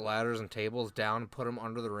bunch of ladders and tables down and put them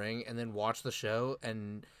under the ring and then watch the show,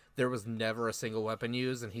 and there was never a single weapon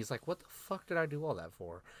used. And he's like, what the fuck did I do all that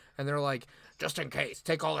for? And they're like, just in case,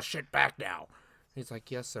 take all the shit back now. He's like,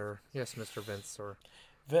 yes, sir. Yes, Mr. Vince, sir.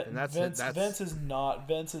 And that's it. Vince is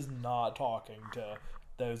not talking to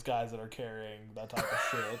those guys that are carrying that type of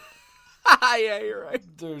shit. Yeah, you're right.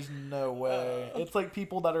 There's no way. It's like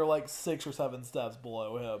people that are like 6 or 7 steps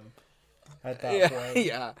below him at that point.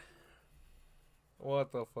 Yeah.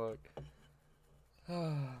 What the fuck?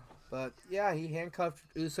 But yeah, he handcuffed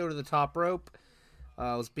Uso to the top rope.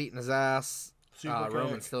 Was beating his ass. Super kick.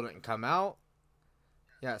 Roman still didn't come out.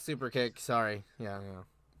 Yeah, super kick. Sorry. Yeah.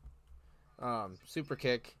 Super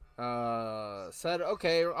kick. Said,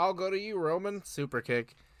 okay, I'll go to you, Roman. Super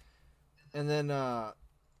kick. And then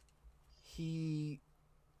he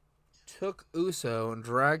took Uso and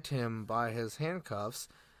dragged him by his handcuffs,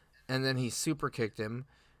 and then he super kicked him,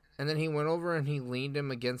 and then he went over and he leaned him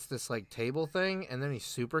against this like table thing, and then he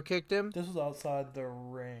super kicked him. This was outside the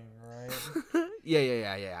ring, right?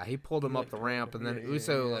 Yeah. He pulled him up the ramp, and then yeah,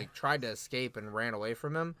 Uso yeah. like tried to escape and ran away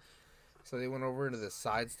from him. So they went over into the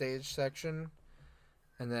side stage section,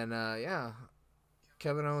 and then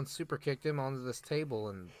Kevin Owens super kicked him onto this table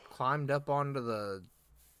and climbed up onto the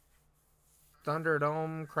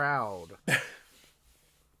Thunderdome crowd.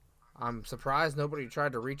 I'm surprised nobody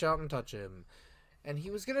tried to reach out and touch him. And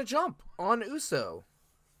he was going to jump on Uso.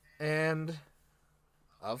 And,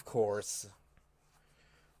 of course,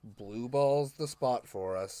 blue balls the spot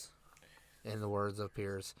for us, in the words of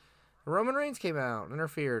Pierce. Roman Reigns came out,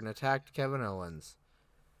 interfered, and attacked Kevin Owens.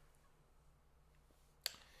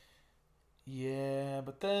 Yeah,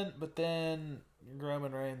 but then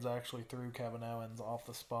Roman Reigns actually threw Kevin Owens off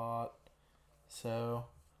the spot. So,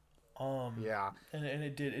 Yeah.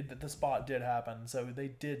 and the spot did happen, so they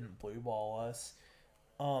didn't blue ball us.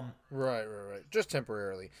 Right. Just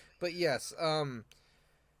temporarily. But yes,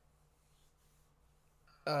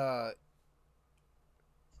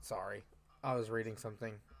 sorry. I was reading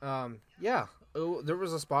something. Yeah. There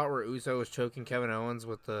was a spot where Uso was choking Kevin Owens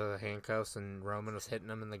with the handcuffs and Roman was hitting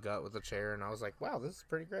him in the gut with a chair, and I was like, wow, this is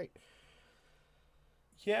pretty great.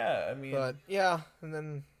 Yeah, I mean... But, yeah, and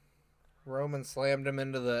then Roman slammed him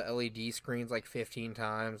into the LED screens like 15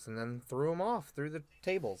 times and then threw him off through the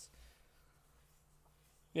tables.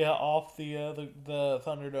 Yeah, off the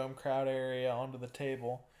Thunderdome crowd area onto the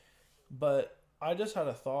table. But I just had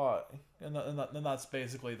a thought, and that's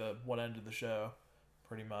basically what ended the show,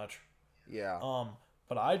 pretty much. Yeah.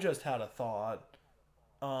 But I just had a thought.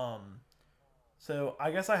 So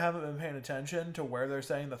I guess I haven't been paying attention to where they're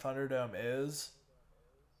saying the Thunderdome is.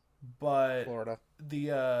 But Florida.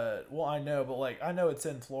 I know, but like I know it's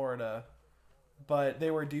in Florida. But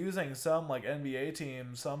they were using some like NBA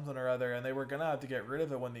team, something or other, and they were gonna have to get rid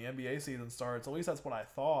of it when the NBA season starts. At least that's what I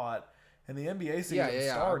thought. And the NBA Yeah, season I'm pretty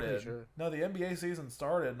started. sure. No, the NBA season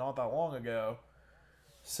started not that long ago.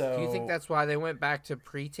 Do you think So that's why they went back to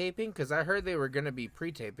pre-taping? Because I heard they were going to be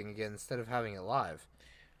pre-taping again instead of having it live.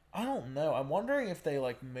 I don't know. I'm wondering if they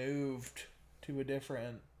like moved to a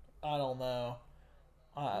different. I don't know.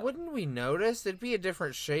 Wouldn't we notice? It'd be a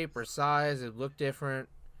different shape or size. It'd look different.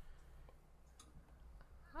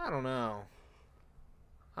 I don't know.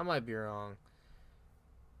 I might be wrong.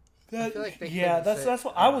 I feel like they Yeah, couldn't say. that's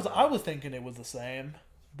what I I don't was. I know. was thinking it was the same,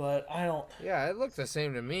 but I don't. Yeah, it looked the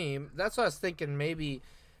same to me. That's what I was thinking. Maybe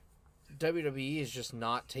WWE is just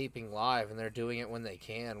not taping live, and they're doing it when they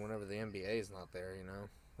can, whenever the NBA is not there. You know,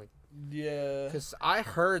 like Yeah. because I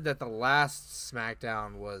heard that the last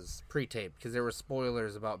SmackDown was pre-taped because there were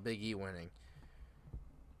spoilers about Big E winning.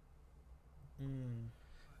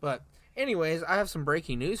 But anyways, I have some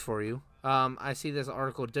breaking news for you. I see this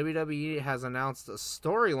article. WWE has announced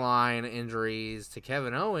storyline injuries to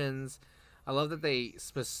Kevin Owens. I love that they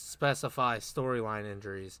specify storyline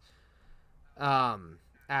injuries.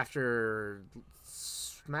 After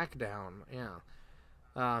SmackDown, yeah.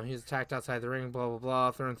 He was attacked outside the ring, blah, blah,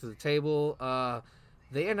 blah, thrown through the table.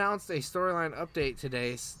 They announced a storyline update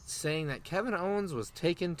today saying that Kevin Owens was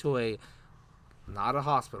taken to not a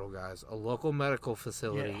hospital, guys, a local medical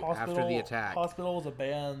facility after the attack. Hospital is a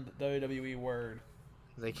banned WWE word.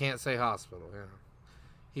 They can't say hospital, yeah.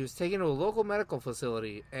 He was taken to a local medical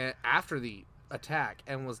facility after the attack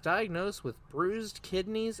and was diagnosed with bruised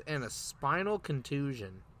kidneys and a spinal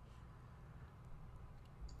contusion.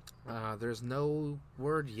 There's no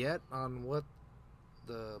word yet on what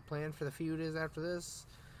the plan for the feud is after this,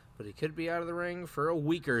 but he could be out of the ring for a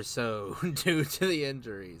week or so due to the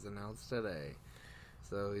injuries announced today.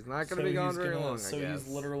 So he's not going to be gone very long, I guess. He's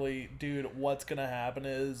literally, dude, what's going to happen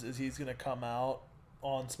is he's going to come out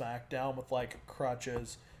on SmackDown with, like,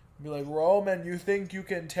 crutches. And be like, Roman, you think you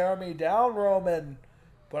can tear me down, Roman?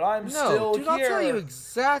 But I'm still dude, here. I'll tell you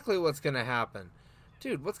exactly what's going to happen.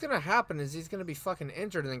 Dude, what's going to happen is he's going to be fucking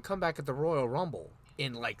injured and then come back at the Royal Rumble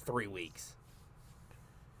in, like, 3 weeks.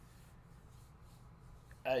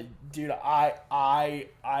 Dude,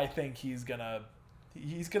 I think he's gonna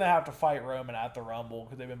have to fight Roman at the Rumble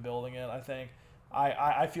because they've been building it. I think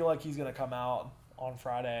I feel like he's gonna come out on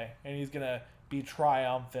Friday and he's gonna be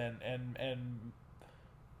triumphant and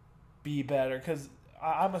be better because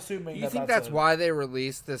I'm assuming. You think that's why they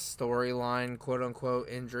released this storyline, quote unquote,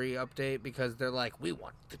 injury update? Because they're like, we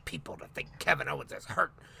want the people to think Kevin Owens is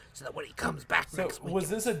hurt, so that when he comes back next week, was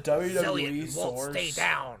this a WWE source? Won't stay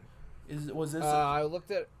down. Was this? I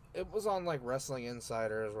looked at it was on like Wrestling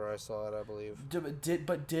Insiders where I saw it, I believe. Did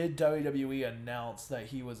WWE announce that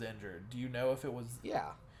he was injured? Do you know if it was? Yeah.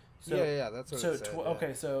 So, yeah, that's what it said.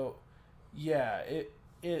 Okay, so yeah,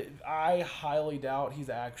 I highly doubt he's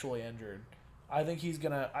actually injured. I think he's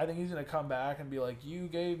gonna come back and be like, you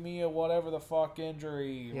gave me a whatever the fuck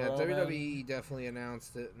injury. Yeah, Roman. WWE definitely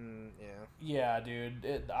announced it, and yeah. Yeah,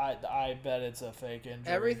 dude. I bet it's a fake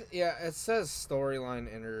injury. It says storyline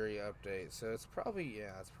injury update, so it's probably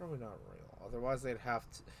not real. Otherwise, they'd have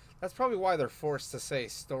to. That's probably why they're forced to say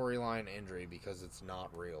storyline injury because it's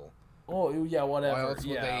not real. Oh yeah, whatever. Why else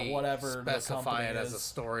would they whatever. specify it as a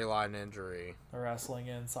storyline injury? A Wrestling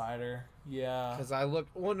Insider. Yeah. Because I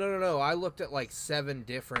looked. Well, no. I looked at like 7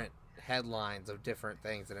 different headlines of different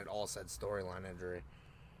things, and it all said storyline injury.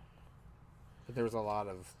 But there was a lot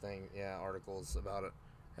of articles about it,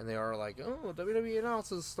 and they are like, oh, WWE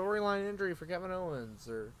announces storyline injury for Kevin Owens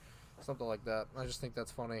or something like that. I just think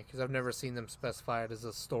that's funny because I've never seen them specify it as a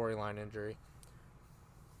storyline injury.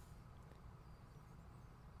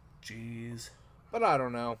 Jeez. But I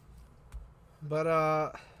don't know. But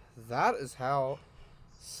that is how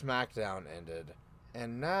SmackDown ended.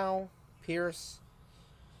 And now, Pierce,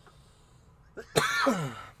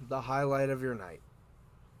 the highlight of your night.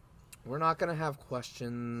 We're not going to have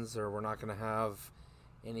questions or we're not going to have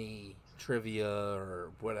any trivia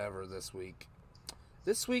or whatever this week.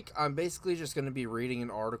 This week, I'm basically just going to be reading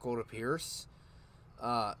an article to Pierce.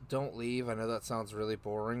 Don't leave. I know that sounds really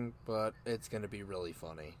boring, but it's going to be really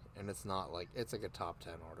funny. And it's not like, it's like a top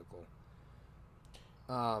 10 article.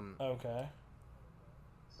 Okay.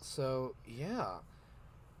 So, yeah.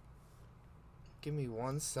 Give me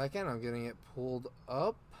 1 second. I'm getting it pulled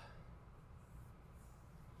up.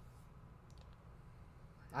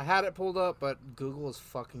 I had it pulled up, but Google is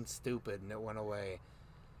fucking stupid and it went away.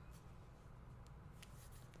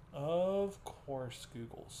 Of course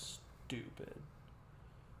Google's stupid.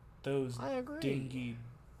 Those dingy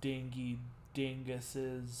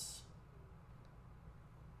dinguses.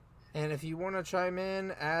 And if you want to chime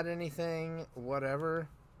in, add anything, whatever.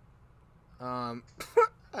 I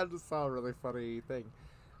just saw a really funny thing.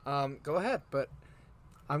 Go ahead, but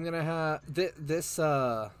I'm gonna have this.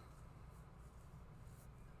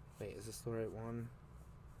 Wait, is this the right one?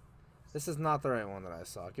 This is not the right one that I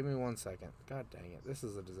saw. Give me 1 second. God dang it, this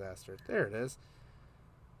is a disaster. There it is.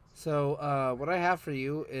 So, what I have for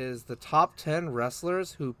you is the top 10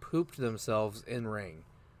 wrestlers who pooped themselves in ring.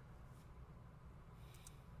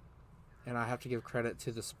 And I have to give credit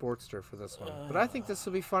to the Sportster for this one. But I think this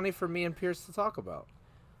will be funny for me and Pierce to talk about.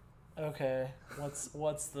 Okay.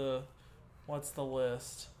 What's the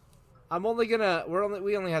list? We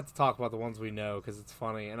only have to talk about the ones we know because it's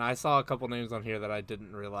funny. And I saw a couple names on here that I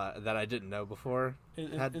didn't know before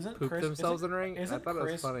Isn't pooped Chris, themselves in ring. I thought it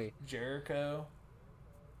was funny. Jericho?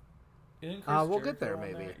 Isn't Chris we'll Jericho get there on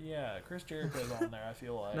maybe. There? Yeah, Chris Jericho's on there. I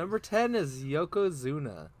feel like Number 10 is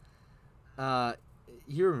Yokozuna.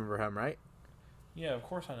 You remember him, right? Yeah, of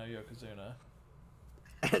course I know Yokozuna.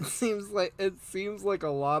 It seems like a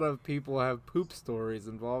lot of people have poop stories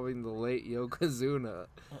involving the late Yokozuna.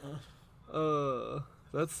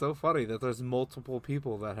 That's so funny that there's multiple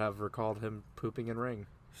people that have recalled him pooping in ring.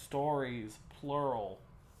 Stories, plural,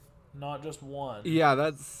 not just one. Yeah,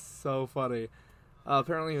 that's so funny.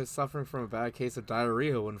 Apparently he was suffering from a bad case of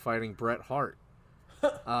diarrhea when fighting Bret Hart.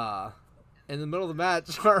 In the middle of the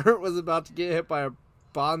match, Hart was about to get hit by a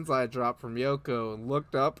bonsai drop from Yoko and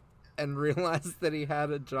looked up and realized that he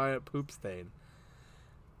had a giant poop stain.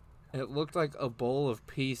 It looked like a bowl of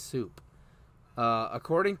pea soup.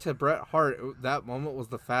 According to Bret Hart, that moment was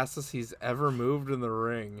the fastest he's ever moved in the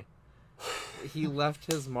ring. He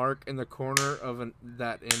left his mark in the corner of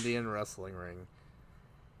that Indian wrestling ring.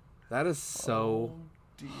 That is so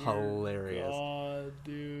hilarious. God,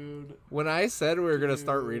 dude. When I said we were going to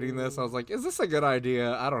start reading this, I was like, is this a good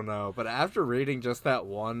idea? I don't know. But after reading just that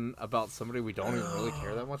one about somebody we don't even really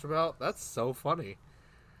care that much about, that's so funny.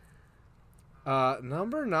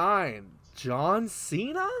 Number 9, John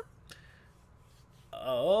Cena?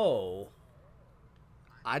 Oh.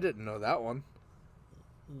 I didn't know that one.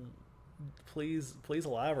 Please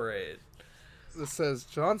elaborate. This says,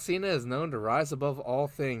 John Cena is known to rise above all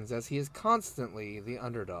things as he is constantly the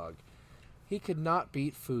underdog. He could not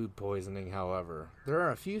beat food poisoning, however. There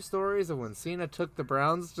are a few stories of when Cena took the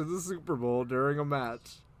Browns to the Super Bowl during a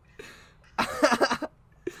match.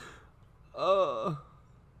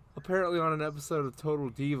 Apparently on an episode of Total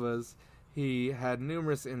Divas, he had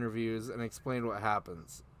numerous interviews and explained what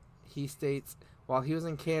happens. He states, while he was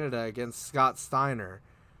in Canada against Scott Steiner,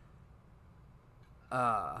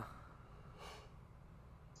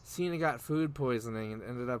 Cena got food poisoning and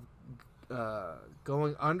ended up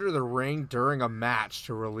going under the ring during a match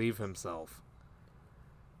to relieve himself.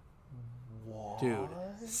 What? Dude,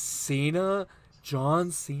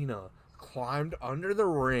 John Cena climbed under the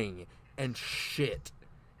ring and shit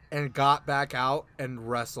and got back out and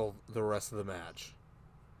wrestled the rest of the match.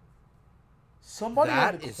 Somebody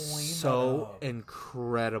had That to is clean so that up.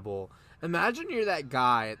 incredible. Imagine you're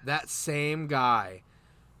that same guy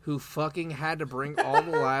who fucking had to bring all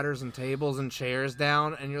the ladders and tables and chairs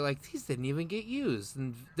down, and you're like, these didn't even get used.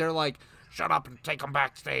 And they're like, shut up and take them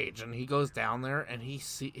backstage. And he goes down there, and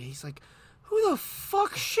he's like, who the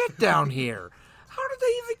fuck shit down here? How did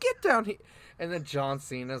they even get down here? And then John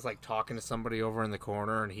Cena's like talking to somebody over in the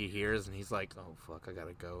corner, and he hears, and he's like, oh fuck, I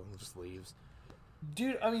gotta go, and just leaves.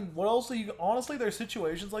 Dude, I mean, what else do you... Honestly, there's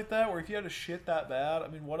situations like that where if you had to shit that bad, I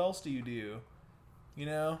mean, what else do you do? You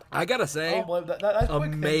know? I gotta say, that's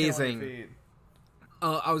amazing.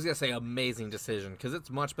 I was gonna say amazing decision, because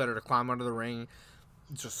it's much better to climb under the ring,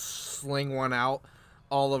 just sling one out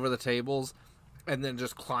all over the tables, and then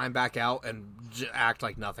just climb back out and act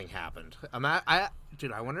like nothing happened.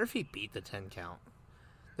 Dude, I wonder if he beat the 10 count.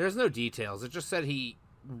 There's no details. It just said he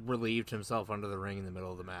relieved himself under the ring in the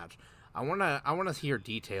middle of the match. I wanna hear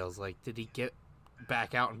details. Like, did he get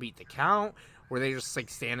back out and beat the count? Were they just like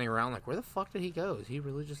standing around like, where the fuck did he go? Did he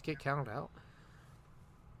really just get counted out?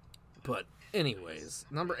 But anyways,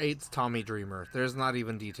 number 8's Tommy Dreamer. There's not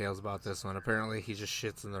even details about this one. Apparently he just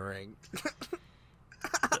shits in the ring.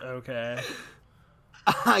 Okay.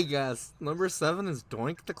 I guess. Number 7 is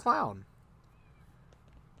Doink the Clown.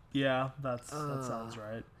 Yeah, that sounds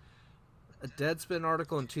right. A Deadspin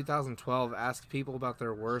article in 2012 asked people about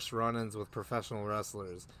their worst run-ins with professional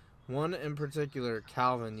wrestlers. One in particular,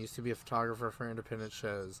 Calvin, used to be a photographer for independent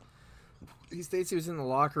shows. He states he was in the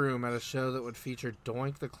locker room at a show that would feature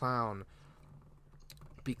Doink the Clown.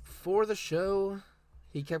 Before the show,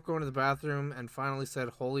 he kept going to the bathroom and finally said,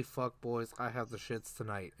 "Holy fuck, boys, I have the shits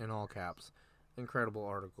tonight," in all caps. Incredible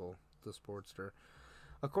article, the Sportster.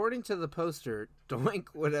 According to the poster,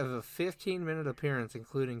 Doink would have a 15-minute appearance,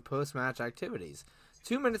 including post-match activities.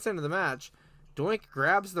 2 minutes into the match, Doink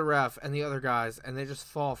grabs the ref and the other guys, and they just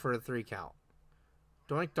fall for a 3 count.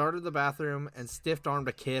 Doink darted to the bathroom and stiff-armed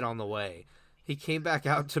a kid on the way. He came back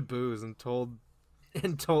out to booze and told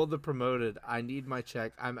the promoted, "I need my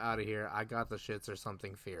check. I'm out of here. I got the shits or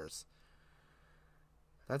something fierce."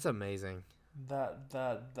 That's amazing. That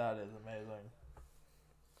is amazing.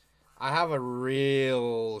 I have a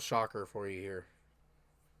real shocker for you here.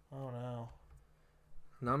 Oh no.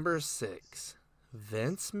 Number 6,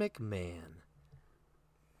 Vince McMahon.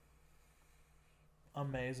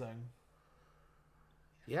 Amazing.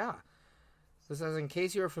 Yeah. This says, in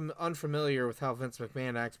case you are unfamiliar with how Vince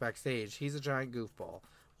McMahon acts backstage, he's a giant goofball,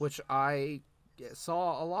 which I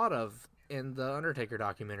saw a lot of in the Undertaker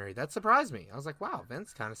documentary. That surprised me. I was like, wow,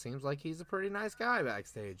 Vince kind of seems like he's a pretty nice guy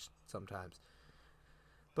backstage sometimes.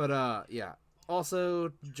 But, yeah.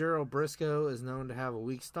 Also, Gerald Briscoe is known to have a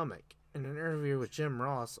weak stomach. In an interview with Jim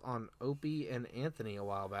Ross on Opie and Anthony a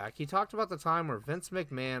while back, he talked about the time where Vince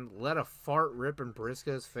McMahon let a fart rip in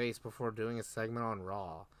Briscoe's face before doing a segment on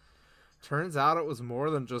Raw. Turns out it was more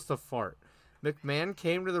than just a fart. McMahon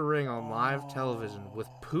came to the ring on live television with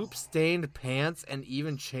poop-stained pants and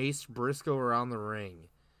even chased Briscoe around the ring.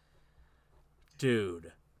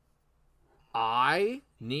 Dude, I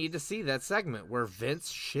need to see that segment where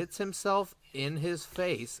Vince shits himself in his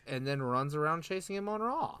face and then runs around chasing him on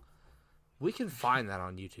Raw. We can find that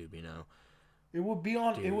on YouTube, you know. It would be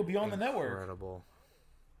on. Dude, it would be on the network. Incredible.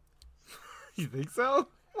 You think so?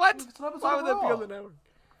 What? Why would that be on the network?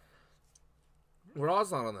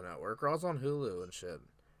 Raw's not on the network. Raw's on Hulu and shit.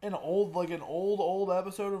 An old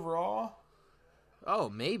episode of Raw. Oh,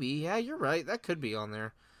 maybe. Yeah, you're right. That could be on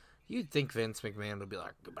there. You'd think Vince McMahon would be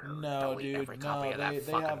like, No, dude. every copy of that They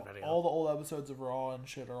fucking have video. all the old episodes of Raw and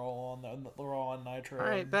shit are all on the Raw and Nitro. All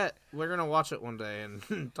right, bet. We're going to watch it one day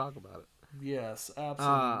and talk about it. Yes,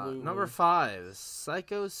 absolutely. Number 5,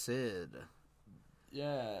 Psycho Sid.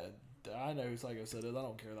 Yeah, I know who Psycho Sid is. I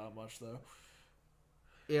don't care that much, though.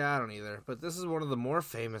 Yeah, I don't either. But this is one of the more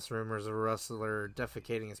famous rumors of a wrestler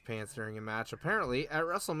defecating his pants during a match, apparently at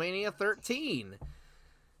WrestleMania 13.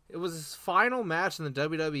 It was his final match in the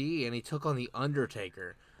WWE, and he took on The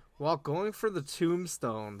Undertaker. While going for the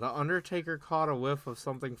tombstone, The Undertaker caught a whiff of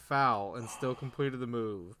something foul and still completed the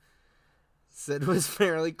move. Sid was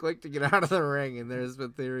fairly quick to get out of the ring, and there's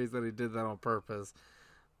been theories that he did that on purpose.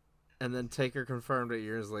 And then Taker confirmed it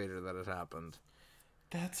years later that it happened.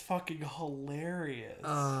 That's fucking hilarious.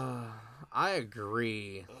 I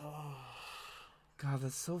agree. God,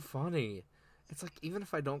 that's so funny. It's like, even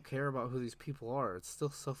if I don't care about who these people are, it's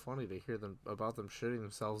still so funny to hear about them shitting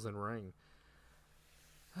themselves in ring.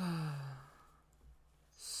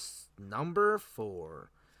 Number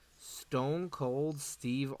 4, Stone Cold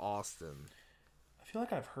Steve Austin. I feel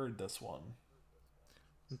like I've heard this one.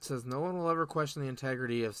 It says, no one will ever question the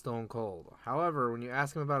integrity of Stone Cold. However, when you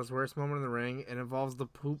ask him about his worst moment in the ring, it involves the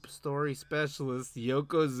poop story specialist,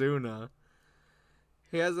 Yokozuna.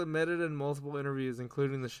 He has admitted in multiple interviews,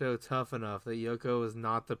 including the show Tough Enough, that Yoko was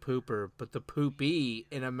not the pooper, but the poopy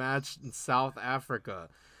in a match in South Africa.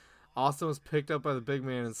 Austin was picked up by the big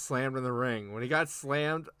man and slammed in the ring. When he got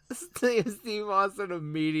slammed, Steve Austin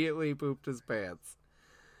immediately pooped his pants.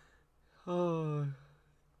 Oh,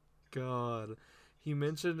 God. He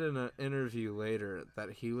mentioned in an interview later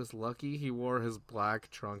that he was lucky he wore his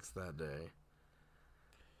black trunks that day.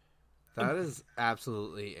 That is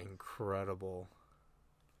absolutely incredible.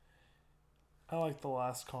 I like the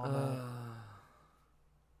last comment.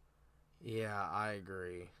 Yeah, I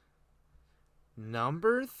agree.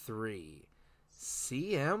 Number 3,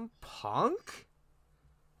 CM Punk?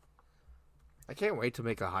 I can't wait to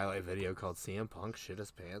make a highlight video called CM Punk Shit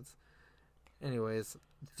His Pants. Anyways,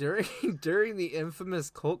 during the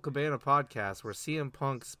infamous Colt Cabana podcast where CM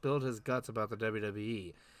Punk spilled his guts about the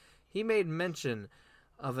WWE, he made mention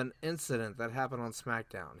of an incident that happened on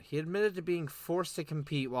SmackDown. He admitted to being forced to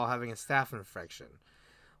compete while having a staph infection.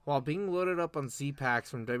 While being loaded up on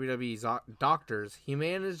Z-Packs from WWE's doctors, he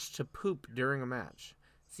managed to poop during a match.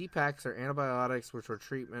 Z-Packs are antibiotics which were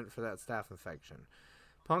treatment for that staph infection.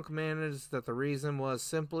 Punk managed that the reason was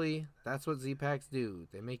simply, that's what Z-Packs do.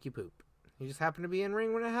 They make you poop. He just happened to be in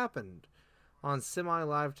ring when it happened on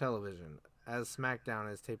semi-live television, as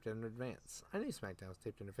SmackDown is taped in advance. I knew SmackDown was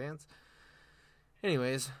taped in advance.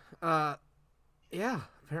 Anyways, yeah,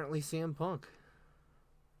 apparently CM Punk.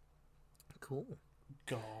 Cool.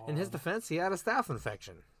 God. In his defense, he had a staph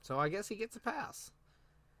infection, so I guess he gets a pass.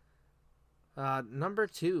 Number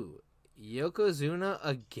 2, Yokozuna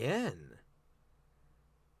again.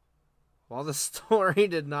 While the story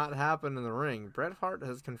did not happen in the ring, Bret Hart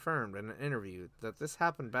has confirmed in an interview that this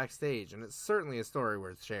happened backstage, and it's certainly a story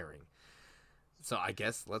worth sharing. So I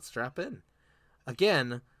guess let's strap in.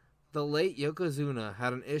 Again, the late Yokozuna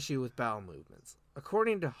had an issue with bowel movements.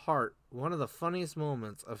 According to Hart, one of the funniest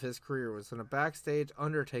moments of his career was in a backstage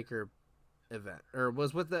Undertaker event, or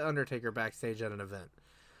was with the Undertaker backstage at an event.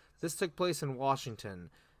 This took place in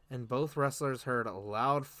Washington, and both wrestlers heard a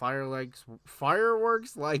loud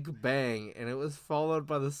fireworks-like bang, and it was followed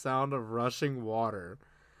by the sound of rushing water.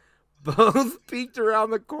 Both peeked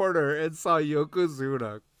around the corner and saw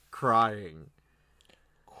Yokozuna crying.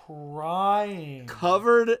 Crying.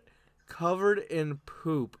 Covered in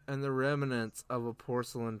poop and the remnants of a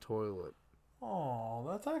porcelain toilet. Oh,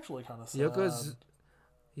 that's actually kind of sad.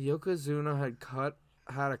 Yokozuna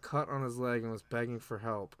had a cut on his leg and was begging for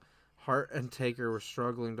help. Hart and Taker were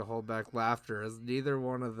struggling to hold back laughter as neither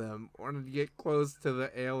one of them wanted to get close to the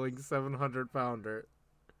ailing 700-pounder.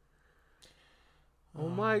 Oh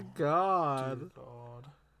my God. Dear God.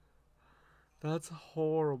 That's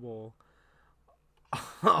horrible.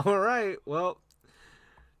 All right, well,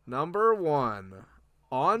 number 1,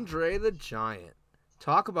 Andre the Giant.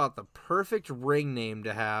 Talk about the perfect ring name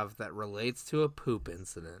to have that relates to a poop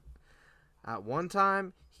incident. At one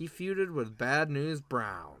time, he feuded with Bad News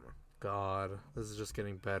Brown. God, this is just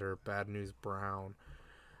getting better. Bad News Brown.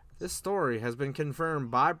 This story has been confirmed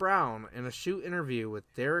by Brown in a shoot interview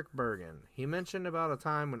with Derek Bergen. He mentioned about a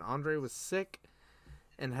time when Andre was sick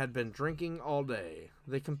and had been drinking all day.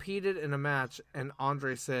 They competed in a match, and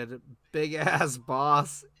Andre said, "Big ass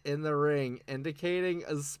boss," in the ring, indicating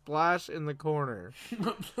a splash in the corner.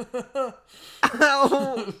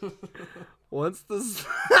 Once the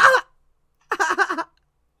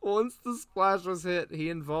splash was hit,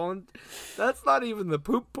 that's not even the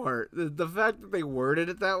poop part. The fact that they worded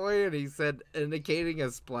it that way, and he said indicating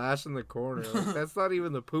a splash in the corner, like, that's not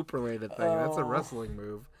even the poop related thing. That's a wrestling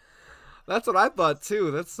move. That's what I thought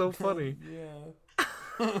too. That's so funny. Yeah.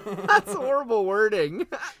 That's horrible wording.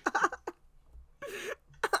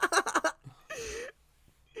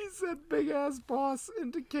 He said big ass boss,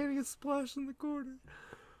 indicating a splash in the corner.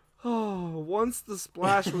 Oh, once the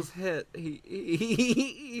splash was hit,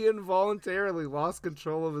 he involuntarily lost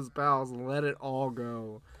control of his bowels and let it all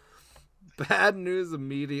go. Bad News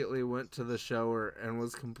immediately went to the shower and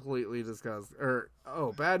was completely disgusted.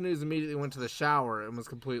 Bad News immediately went to the shower and was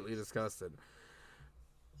completely disgusted.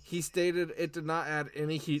 He stated it did not add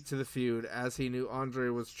any heat to the feud, as he knew Andre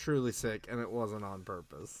was truly sick and it wasn't on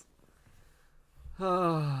purpose.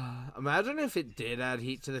 Imagine if it did add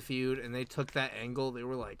heat to the feud and they took that angle. They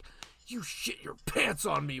were like, "You shit your pants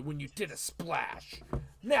on me when you did a splash.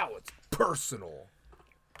 Now it's personal."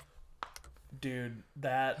 Dude,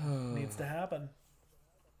 that needs to happen.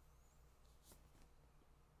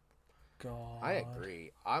 God. I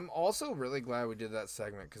agree. I'm also really glad we did that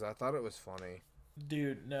segment because I thought it was funny.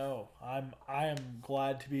 Dude, no. I am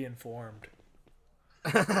glad to be informed.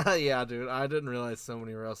 Yeah, dude. I didn't realize so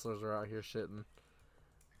many wrestlers are out here shitting.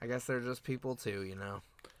 I guess they're just people too, you know.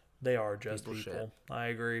 They are just people. Shit. I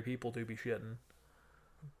agree. People do be shitting.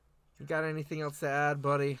 You got anything else to add,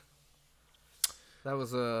 buddy? That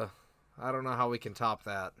was I don't know how we can top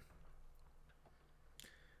that.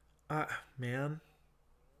 Man.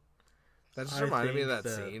 That just reminded me of that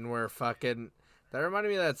scene where That reminded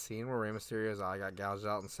me of that scene where Rey Mysterio's eye got gouged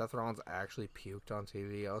out and Seth Rollins actually puked on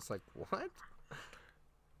TV. I was like, what?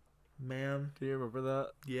 Man. Do you remember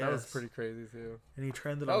that? Yes. That was pretty crazy, too. And he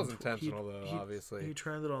trended that on... was intentional, though, obviously. He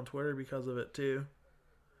trended on Twitter because of it, too.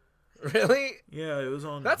 Really? Yeah, it was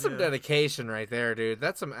on... That's some dedication right there, dude.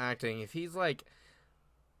 That's some acting. If he's like,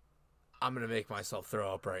 I'm going to make myself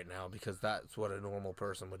throw up right now because that's what a normal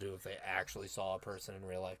person would do if they actually saw a person in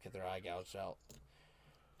real life get their eye gouged out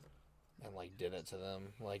and, like, did it to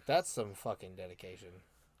them. Like, that's some fucking dedication.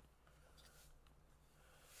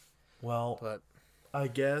 Well, but I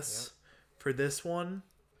guess for this one,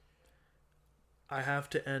 I have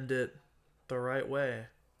to end it the right way,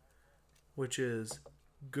 which is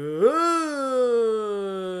goodbye.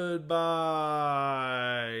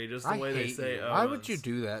 Just the way they say it. Why would you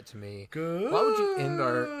do that to me? Goodbye. Why would you end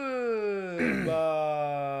our... Goodbye.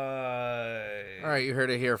 All right, you heard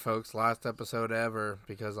it here, folks. Last episode ever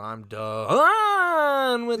because I'm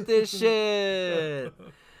done with this shit.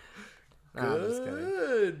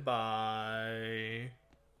 Goodbye.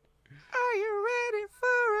 Are you ready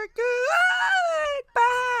for a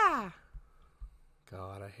goodbye?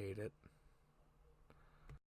 God, I hate it.